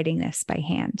try writing this by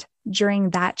hand.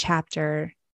 During that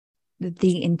chapter,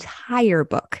 the entire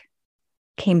book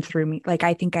came through me. Like,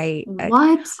 I think so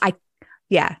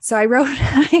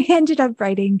I ended up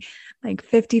writing like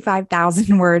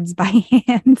 55,000 words by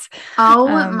hand. Oh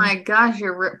my gosh,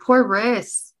 your poor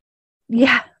wrist.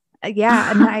 Yeah.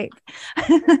 And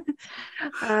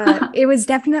it was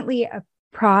definitely a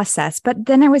process, but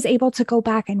then I was able to go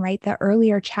back and write the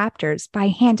earlier chapters by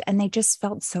hand, and they just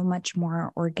felt so much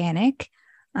more organic.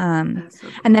 And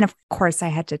then of course I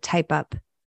had to type up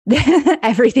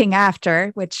everything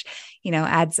after, which,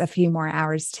 adds a few more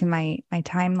hours to my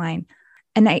timeline.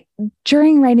 And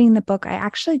during writing the book, I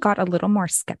actually got a little more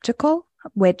skeptical,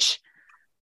 which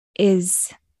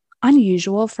is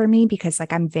unusual for me, because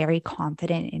like, I'm very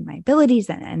confident in my abilities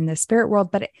and the spirit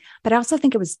world, but I also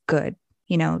think it was good.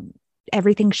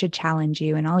 Everything should challenge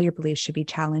you, and all your beliefs should be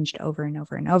challenged over and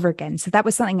over and over again. So that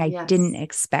was something I didn't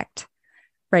expect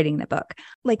writing the book.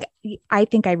 Like, I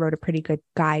think I wrote a pretty good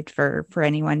guide for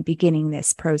anyone beginning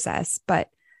this process, but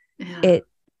it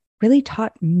really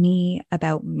taught me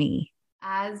about me.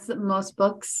 As most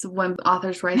books, when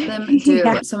authors write them,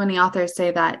 do. So many authors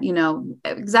say that,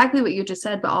 exactly what you just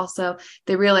said, but also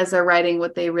they realize they're writing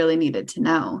what they really needed to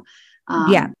know.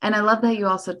 And I love that you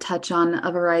also touch on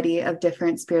a variety of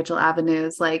different spiritual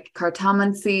avenues, like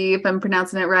cartomancy, if I'm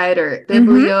pronouncing it right, or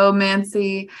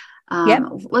bibliomancy.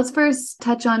 Let's first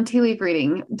touch on tea leaf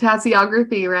reading,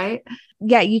 tasseography, right?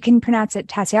 Yeah, you can pronounce it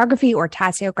tasseography or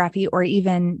tasseography or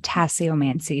even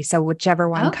tasseomancy. So whichever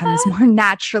one comes more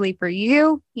naturally for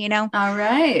you, All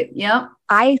right. Yep.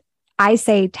 I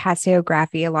say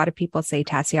tasseography. A lot of people say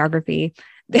tasseography.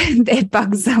 It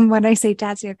bugs them when I say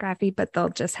tasseography, but they'll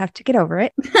just have to get over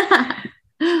it.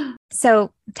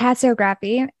 So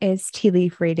tasseography is tea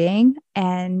leaf reading,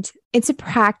 and it's a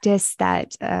practice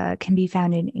that can be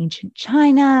found in ancient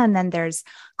China. And then there's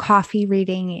coffee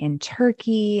reading in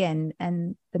Turkey and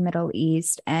the Middle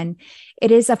East. And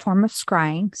it is a form of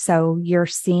scrying. So you're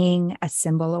seeing a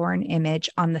symbol or an image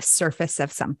on the surface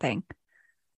of something.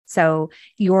 So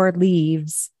your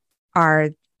leaves are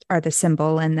the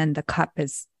symbol, and then the cup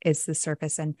is the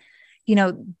surface. And,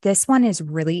 this one is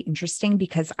really interesting,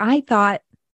 because I thought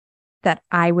that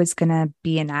I was going to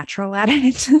be a natural at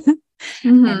it.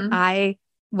 And I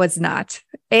was not.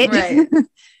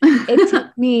 It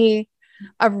took me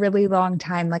a really long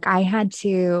time. Like, I had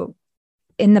to,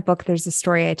 in the book, there's a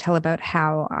story I tell about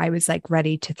how I was like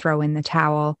ready to throw in the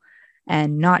towel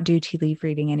and not do tea leaf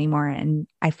reading anymore. And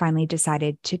I finally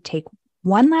decided to take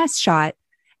one last shot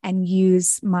and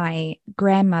use my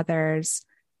grandmother's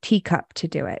teacup to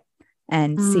do it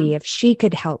and see if she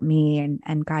could help me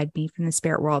and guide me from the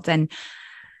spirit world. And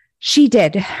she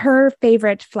did. Her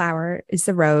favorite flower is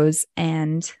the rose,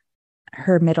 and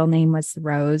her middle name was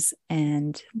Rose.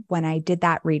 And when I did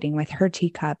that reading with her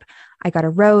teacup, I got a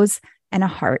rose and a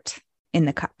heart in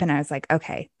the cup. And I was like,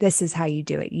 okay, this is how you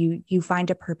do it. You find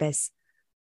a purpose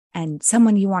and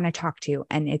someone you want to talk to,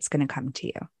 and it's going to come to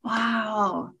you.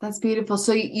 Wow, that's beautiful.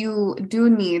 So you do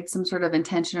need some sort of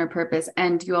intention or purpose,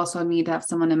 and you also need to have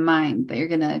someone in mind that you're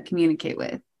going to communicate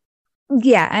with.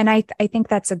 Yeah. And I think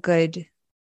that's a good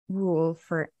rule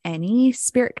for any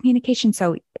spirit communication.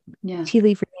 So tea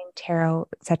leaf reading, tarot,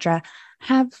 etc.,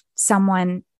 have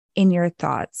someone in your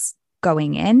thoughts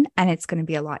going in, and it's going to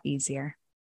be a lot easier.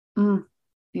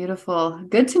 Beautiful.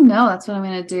 Good to know. That's what I'm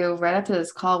going to do right after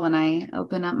this call when I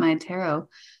open up my tarot.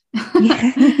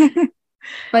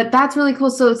 But that's really cool.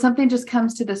 So something just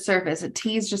comes to the surface.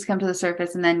 Teas just come to the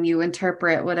surface, and then you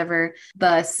interpret whatever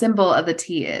the symbol of the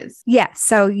tea is. Yeah.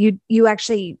 So you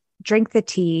actually drink the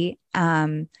tea,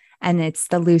 and it's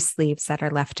the loose leaves that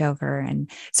are left over.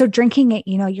 And so drinking it,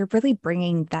 you're really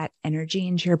bringing that energy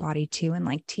into your body too. And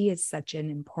like, tea is such an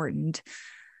important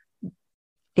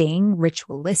thing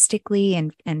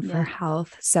ritualistically and for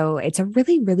health. So it's a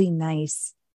really, really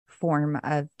nice form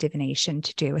of divination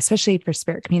to do, especially for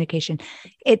spirit communication.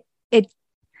 It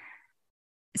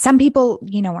some people,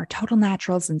 are total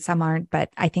naturals and some aren't, but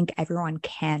I think everyone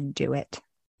can do it.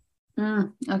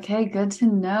 Okay, good to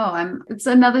know. It's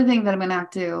another thing that I'm going to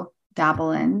have to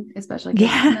dabble in, especially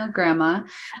because grandma.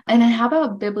 And then how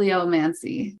about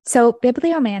bibliomancy? So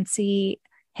bibliomancy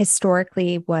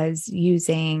historically was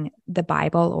using the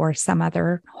Bible or some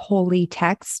other holy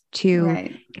text to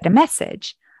get a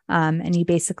message. And you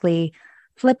basically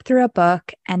flip through a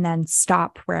book and then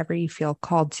stop wherever you feel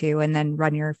called to, and then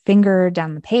run your finger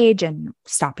down the page and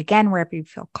stop again wherever you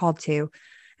feel called to.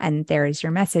 And there is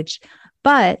your message.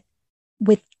 But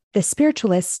with the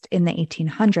spiritualists in the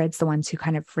 1800s, the ones who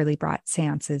kind of really brought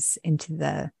seances into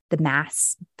the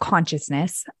mass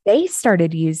consciousness, they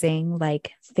started using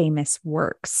like famous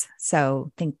works.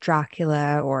 So think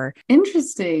Dracula or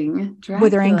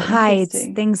Wuthering Heights,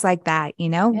 things like that,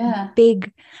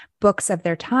 big books of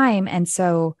their time. And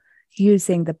so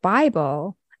using the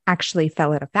Bible actually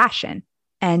fell out of fashion.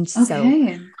 And so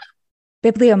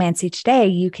bibliomancy today,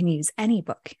 you can use any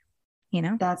book.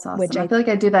 That's awesome. I feel like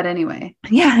I do that anyway.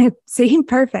 Yeah. See,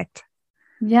 perfect.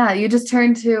 Yeah. You just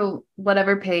turn to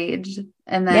whatever page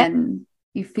and then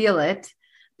you feel it.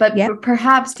 But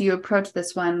perhaps you approach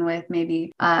this one with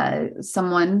maybe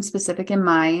someone specific in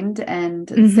mind, and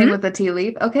same with the tea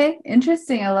leaf. Okay.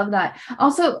 Interesting. I love that.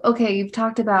 Also, you've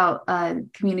talked about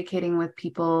communicating with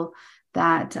people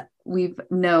that we've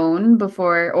known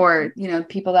before, or,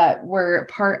 people that were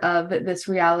part of this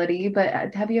reality.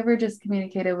 But have you ever just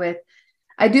communicated with,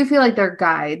 I do feel like they're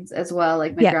guides as well.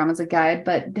 Like my grandma's a guide,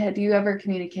 but do you ever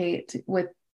communicate with,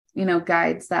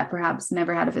 guides that perhaps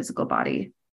never had a physical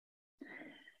body?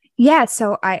 Yeah.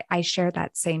 So I share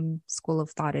that same school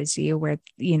of thought as you, where,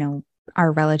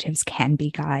 our relatives can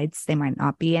be guides. They might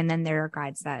not be. And then there are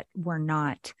guides that were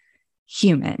not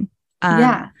human.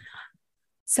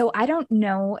 So I don't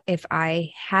know if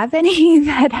I have any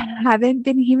that haven't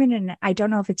been human. And I don't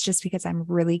know if it's just because I'm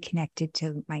really connected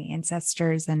to my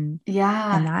ancestors and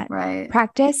that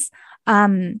practice.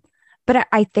 But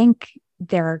I think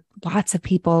there are lots of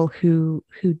people who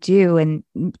do, and,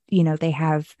 they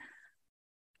have,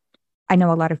 I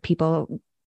know a lot of people,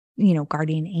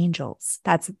 guardian angels.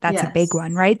 That's a big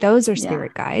one, right? Those are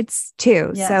spirit guides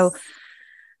too. Yes. So,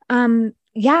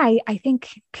 I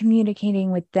think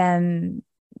communicating with them,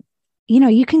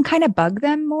 you can kind of bug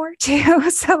them more too.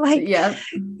 So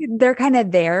they're kind of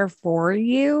there for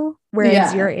you.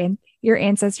 Whereas your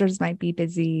ancestors might be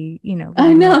busy,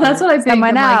 I know, that's what I think.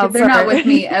 Someone else, they're not with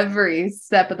me every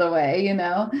step of the way,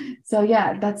 So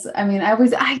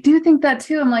I do think that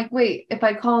too. I'm like, wait, if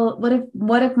I call,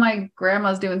 what if my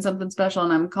grandma's doing something special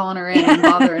and I'm calling her in and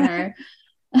bothering her?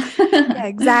 Yeah,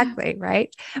 exactly.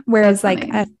 Right. Whereas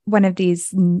one of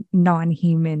these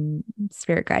non-human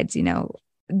spirit guides,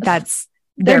 that's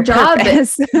their job.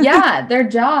 Their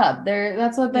job.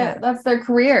 That's their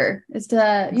career, is to,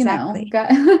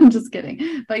 I'm just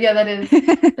kidding. But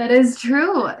that is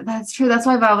true. That's true. That's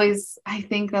why I've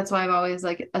always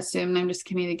like assumed I'm just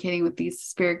communicating with these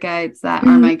spirit guides that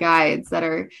are my guides that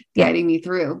are guiding me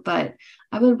through. But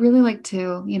I would really like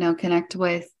to, connect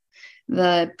with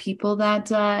the people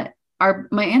that are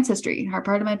my ancestry, are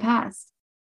part of my past.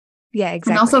 Yeah,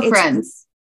 exactly. And also friends.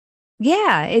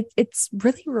 Yeah, it's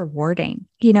really rewarding,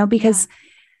 because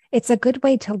it's a good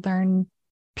way to learn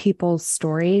people's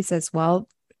stories as well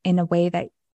in a way that,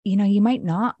 you might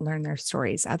not learn their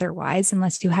stories otherwise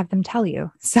unless you have them tell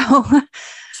you. So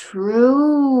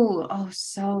True. Oh,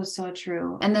 so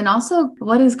true. And then also,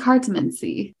 what is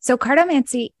cartomancy? So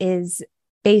cartomancy is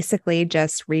basically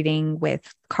just reading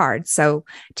with cards. So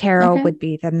tarot Okay. would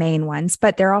be the main ones,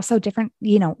 but there are also different,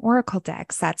 oracle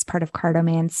decks. That's part of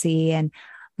cartomancy, and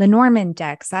Lenormand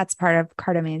decks. That's part of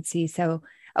cartomancy. So,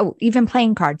 even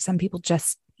playing cards. Some people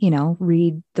just,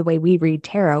 read the way we read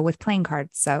tarot with playing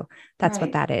cards. So that's what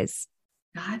Right. that is.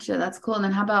 Gotcha. That's cool. And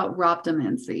then how about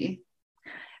rhoptomancy?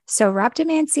 So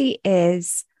rhoptomancy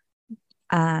is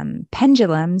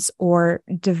pendulums or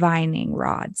divining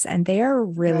rods, and they are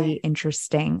really Right.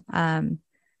 interesting.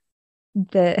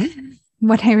 The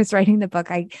When I was writing the book,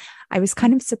 I was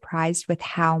kind of surprised with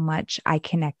how much I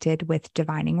connected with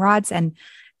divining rods. And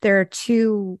there are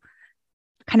two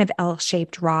kind of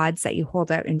L-shaped rods that you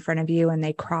hold out in front of you, and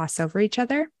they cross over each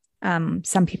other.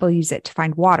 Some people use it to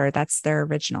find water. That's their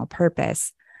original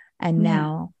purpose. And Yeah.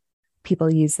 now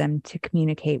people use them to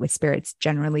communicate with spirits,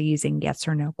 generally using yes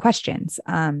or no questions.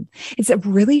 It's a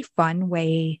really fun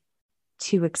way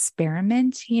to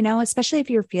experiment, especially if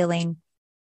you're feeling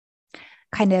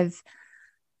kind of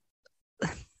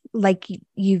like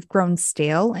you've grown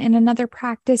stale in another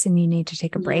practice and you need to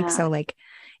take a break. Yeah. So like,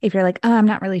 if you're like, oh, I'm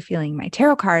not really feeling my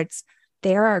tarot cards,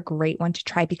 they are a great one to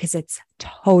try because it's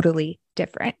totally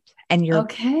different. And you're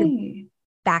Okay.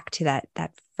 back to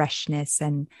that freshness.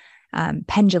 And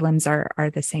pendulums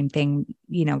are the same thing,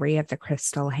 where you have the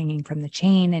crystal hanging from the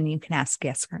chain and you can ask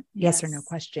yes or no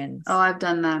questions. Oh, I've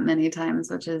done that many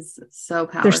times, which is so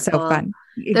powerful. They're so fun.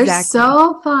 They're Exactly.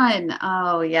 so fun.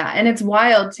 Oh, yeah. And it's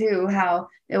wild too, how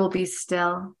it will be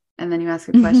still. And then you ask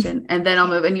a question and then I'll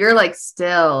move and you're like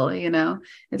still,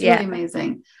 it's really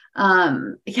amazing.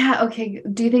 Yeah. Okay.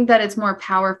 Do you think that it's more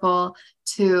powerful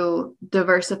to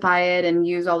diversify it and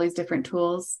use all these different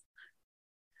tools?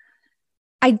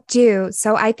 I do.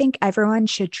 So I think everyone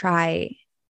should try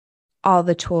all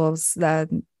the tools,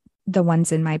 the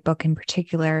ones in my book in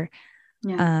particular,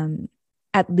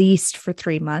 at least for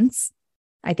 3 months.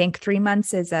 I think 3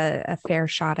 months is a fair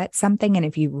shot at something. And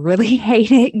if you really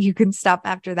hate it, you can stop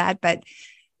after that. But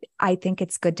I think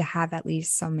it's good to have at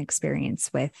least some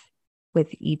experience with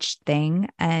each thing,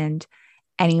 and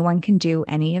anyone can do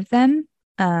any of them.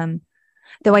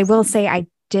 Though I will say I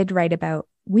did write about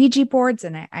Ouija boards,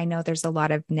 and I know there's a lot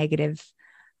of negative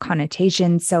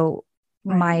connotations. So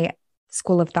my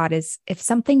school of thought is if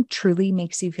something truly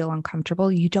makes you feel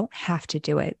uncomfortable, you don't have to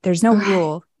do it. There's no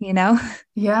rule,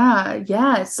 Yeah.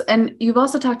 Yes. And you've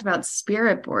also talked about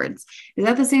spirit boards. Is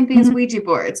that the same thing as Ouija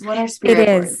boards? What are spirit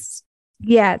boards?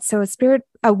 Yeah. So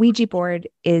a Ouija board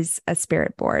is a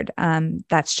spirit board.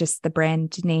 That's just the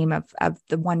brand name of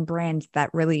the one brand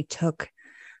that really took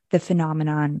the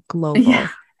phenomenon global. Yeah.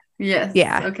 Yes.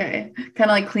 Yeah. Okay.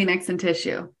 Kind of like Kleenex and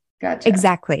tissue. Gotcha.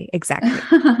 Exactly.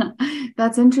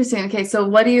 That's interesting. Okay.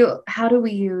 So how do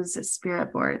we use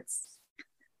spirit boards?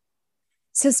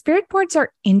 So spirit boards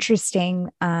are interesting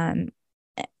in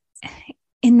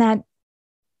that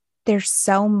there's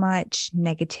so much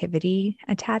negativity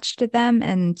attached to them.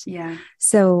 And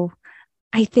so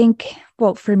I think,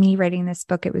 well, for me writing this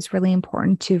book, it was really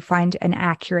important to find an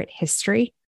accurate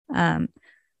history.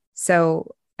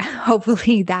 So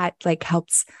hopefully that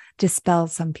helps dispel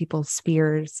some people's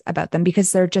fears about them,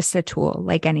 because they're just a tool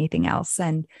like anything else.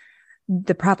 And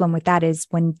the problem with that is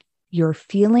when you're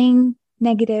feeling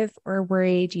negative or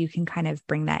worried, you can kind of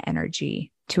bring that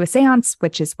energy to a seance,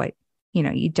 which is what,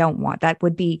 you don't want. That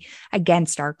would be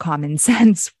against our common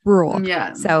sense rule.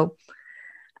 Yeah. So,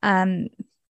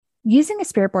 using a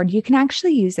spirit board, you can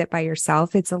actually use it by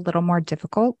yourself. It's a little more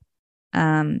difficult.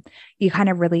 You kind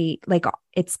of really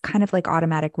it's kind of like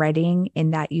automatic writing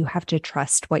in that you have to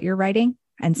trust what you're writing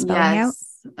and spelling out.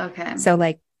 Okay.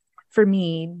 So for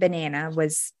me, banana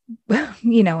was,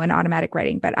 an automatic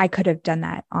writing, but I could have done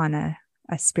that on a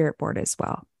spirit board as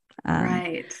well.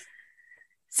 Right.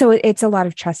 So it's a lot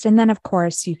of trust. And then of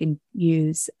course you can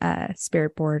use a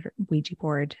spirit board, Ouija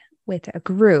board with a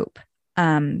group.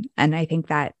 And I think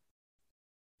that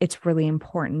it's really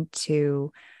important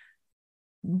to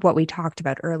what we talked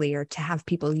about earlier, to have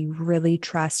people you really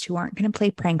trust who aren't going to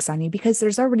play pranks on you, because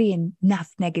there's already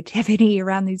enough negativity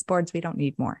around these boards. We don't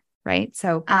need more. Right.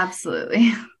 So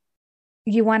absolutely.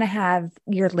 You want to have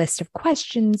your list of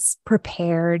questions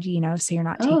prepared, so you're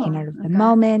not taking out of the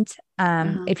moment.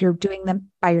 If you're doing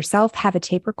them by yourself, have a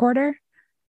tape recorder.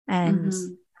 And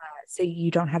so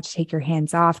you don't have to take your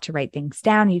hands off to write things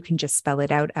down. You can just spell it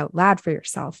out loud for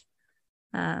yourself.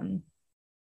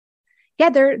 yeah,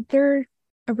 they're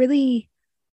a really,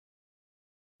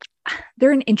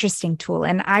 they're an interesting tool.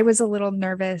 And I was a little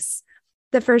nervous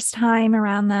the first time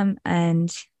around them.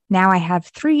 And now I have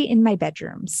 3 in my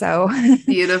bedroom. So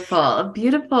beautiful,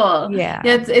 beautiful. Yeah.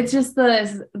 It's just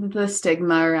the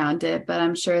stigma around it, but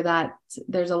I'm sure that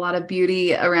there's a lot of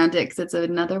beauty around it because it's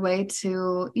another way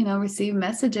to, receive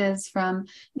messages from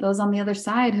those on the other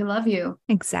side who love you.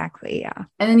 Exactly. Yeah.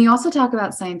 And then you also talk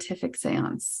about scientific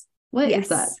seance. What is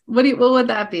that? What would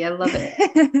that be? I love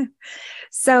it.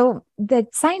 So the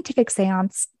scientific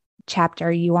seance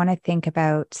chapter, you want to think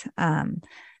about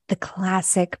the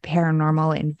classic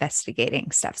paranormal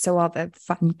investigating stuff. So all the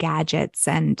fun gadgets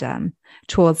and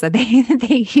tools that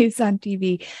they use on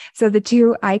TV. So the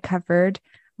 2 I covered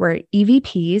were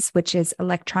EVPs, which is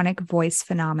electronic voice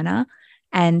phenomena,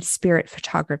 and spirit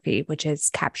photography, which is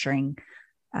capturing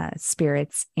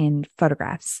spirits in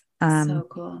photographs. So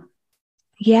cool.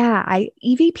 Yeah,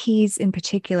 EVPs in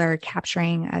particular,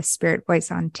 capturing a spirit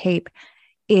voice on tape,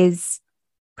 is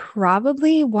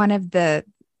probably one of the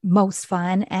most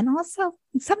fun, and also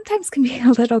sometimes can be a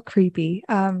little creepy,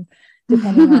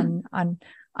 depending on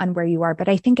where you are. But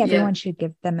I think everyone should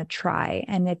give them a try.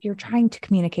 And if you're trying to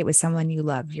communicate with someone you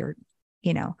love,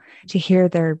 to hear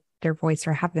their voice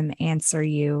or have them answer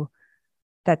you,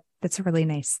 that's a really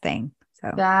nice thing.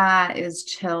 So that is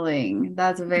chilling.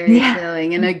 That's very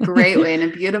chilling in a great way, in a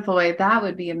beautiful way. That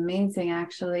would be amazing,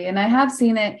 actually. And I have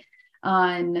seen it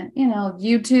on,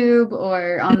 YouTube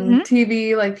or on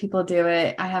TV, like people do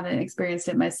it. I haven't experienced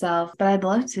it myself, but I'd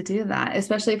love to do that,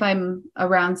 especially if I'm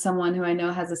around someone who I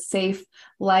know has a safe,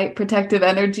 light, protective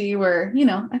energy where,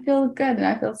 I feel good and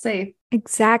I feel safe.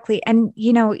 Exactly. And,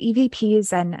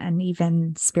 EVPs and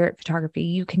even spirit photography,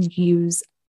 you can use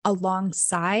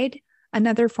alongside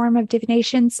another form of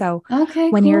divination. So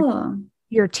when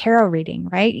you're tarot reading,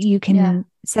 right, you can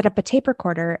set up a tape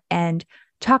recorder and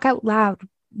talk out loud,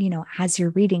 as you're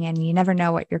reading, and you never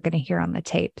know what you're going to hear on the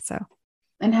tape. So,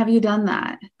 and have you done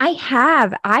that? I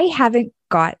haven't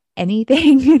got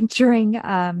anything during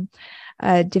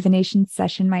a divination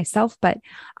session myself, but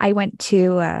I went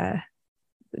to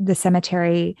the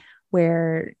cemetery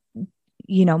where,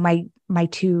 my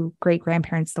 2 great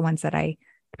grandparents, the ones that I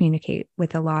communicate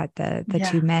with a lot, the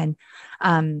 2 men,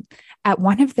 at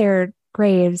one of their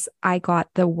graves, I got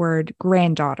the word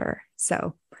granddaughter.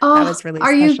 So that was really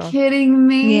special. Are you kidding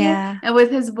me? Yeah. And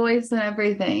with his voice and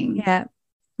everything. Yeah.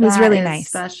 It was really nice.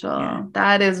 Special. Yeah.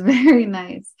 That is very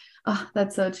nice. Oh,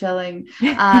 that's so chilling.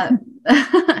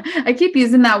 I keep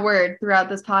using that word throughout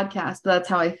this podcast, but that's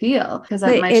how I feel because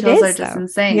my chills are just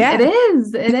insane. Yeah.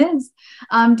 It is.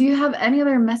 Do you have any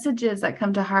other messages that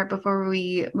come to heart before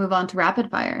we move on to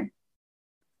rapid fire?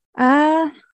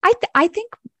 I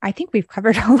think we've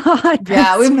covered a lot.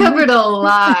 Yeah, we've covered a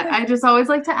lot. I just always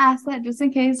like to ask that just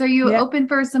in case. Are you open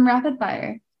for some rapid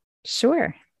fire?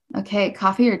 Sure. Okay,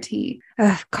 coffee or tea?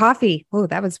 Coffee. Oh,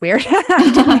 that was weird.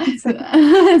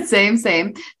 Same.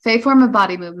 Favorite form of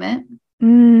body movement?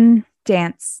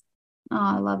 Dance. Oh,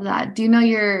 I love that. Do you know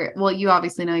you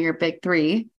obviously know your big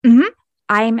 3. Mm-hmm.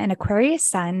 I'm an Aquarius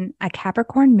sun, a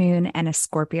Capricorn moon, and a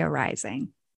Scorpio rising.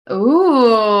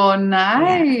 Oh,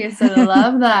 nice. Yeah. I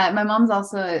love that. My mom's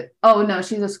also,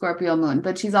 she's a Scorpio moon,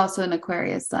 but she's also an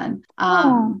Aquarius sun.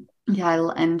 Yeah,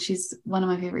 and she's one of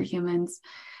my favorite humans.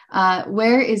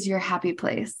 Where is your happy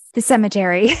place? The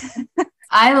cemetery.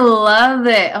 I love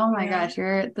it. Oh my gosh,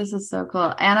 this is so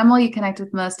cool. Animal you connect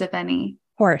with most, if any?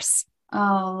 Horse.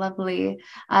 Oh, lovely.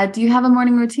 Do you have a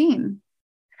morning routine?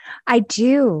 I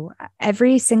do.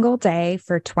 Every single day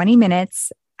for 20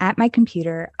 minutes at my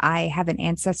computer, I have an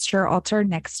ancestor altar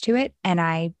next to it, and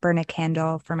I burn a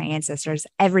candle for my ancestors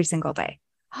every single day.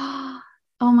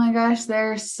 Oh my gosh,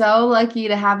 they're so lucky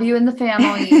to have you in the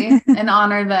family and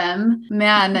honor them.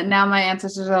 Man, now my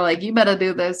ancestors are like, you better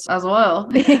do this as well.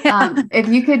 Yeah. If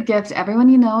you could gift everyone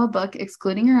you know a book,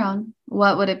 excluding your own,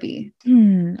 what would it be?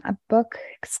 A book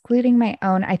excluding my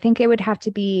own. I think it would have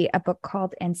to be a book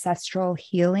called Ancestral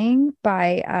Healing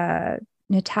by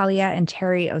Natalia and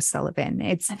Terry O'Sullivan.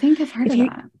 I think I've heard of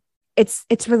that.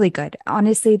 It's really good.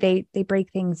 Honestly, they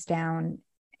break things down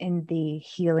in the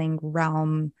healing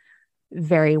realm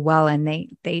very well, and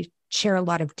they share a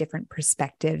lot of different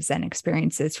perspectives and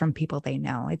experiences from people they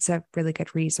know. It's a really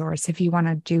good resource if you want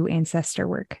to do ancestor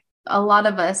work. A lot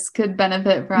of us could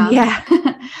benefit from. Yeah.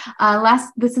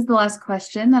 This is the last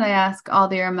question that I ask all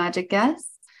the Euro Magic guests.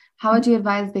 How would you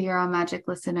advise the Euro Magic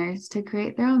listeners to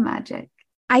create their own magic?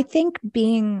 I think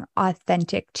being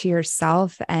authentic to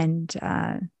yourself and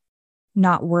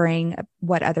not worrying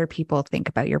what other people think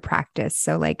about your practice.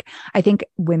 So I think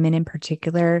women in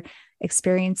particular,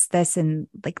 experience this, and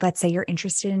like, let's say you're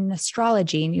interested in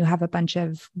astrology and you have a bunch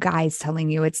of guys telling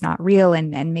you it's not real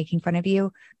and making fun of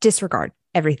you, disregard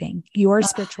everything. Your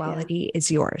spirituality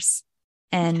is yours.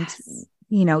 And,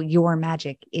 your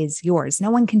magic is yours.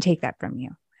 No one can take that from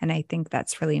you. And I think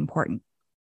that's really important.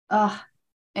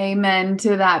 Amen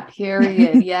to that,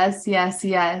 period. Yes, yes,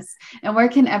 yes. And where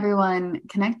can everyone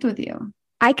connect with you?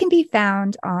 I can be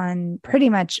found on pretty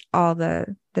much all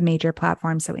the major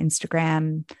platforms. So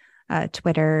Instagram,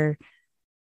 Twitter,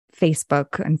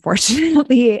 Facebook,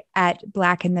 unfortunately, at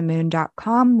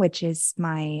blackandthemoon.com, which is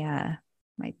my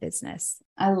business.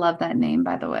 I love that name,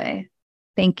 by the way.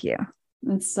 Thank you.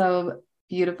 It's so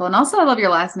beautiful. And also I love your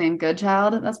last name,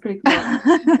 Goodchild. That's pretty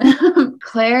cool.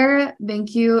 Claire,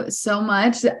 thank you so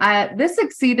much. This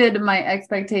exceeded my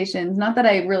expectations. Not that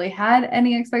I really had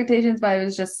any expectations, but I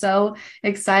was just so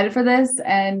excited for this.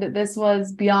 And this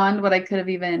was beyond what I could have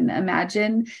even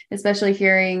imagined, especially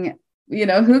hearing,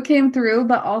 who came through,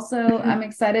 but also I'm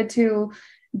excited to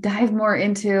dive more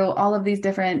into all of these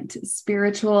different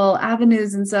spiritual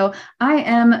avenues. And so I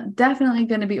am definitely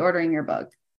going to be ordering your book.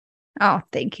 Oh,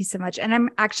 thank you so much. And I'm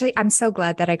so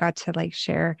glad that I got to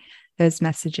share those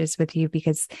messages with you,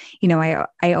 because,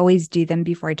 I always do them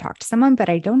before I talk to someone, but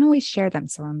I don't always share them.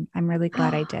 So I'm really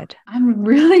glad I did. I'm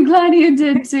really glad you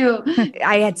did too.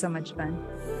 I had so much fun.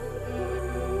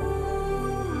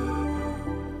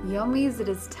 Yomis, it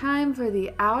is time for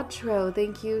the outro.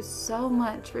 Thank you so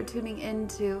much for tuning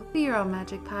into the Your Own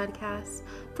Magic podcast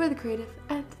for the creative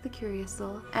and the curious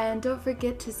soul. And don't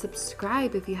forget to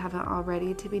subscribe if you haven't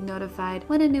already to be notified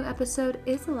when a new episode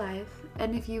is live.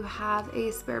 And if you have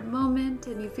a spare moment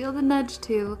and you feel the nudge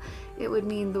to, it would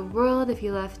mean the world if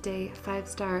you left a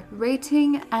 5-star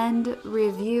rating and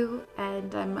review.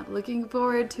 And I'm looking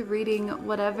forward to reading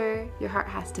whatever your heart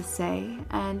has to say.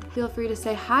 And feel free to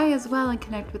say hi as well and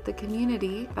connect with the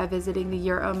community by visiting the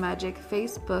Your Own Magic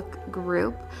Facebook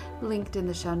group, linked in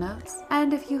the show notes.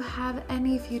 And if you have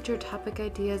any future topic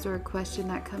ideas or a question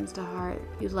that comes to heart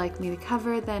you'd like me to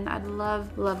cover, then I'd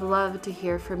love, love, love to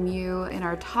hear from you in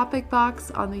our topic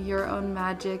box on the Your Own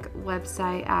Magic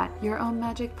website at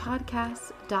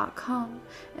yourownmagicpodcast.com.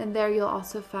 And there you'll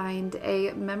also find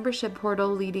a membership portal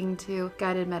leading to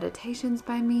guided meditations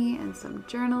by me and some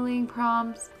journaling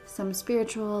prompts, some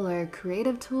spiritual or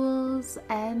creative tools,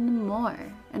 and more.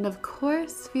 And of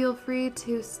course, feel free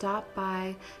to stop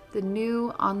by the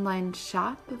new online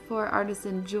shop for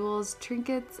artisan jewels,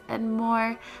 trinkets, and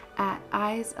more at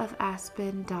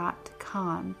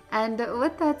eyesofaspen.com. And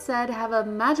with that said, have a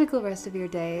magical rest of your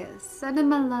day. Sending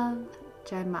my love,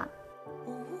 Jai Mat.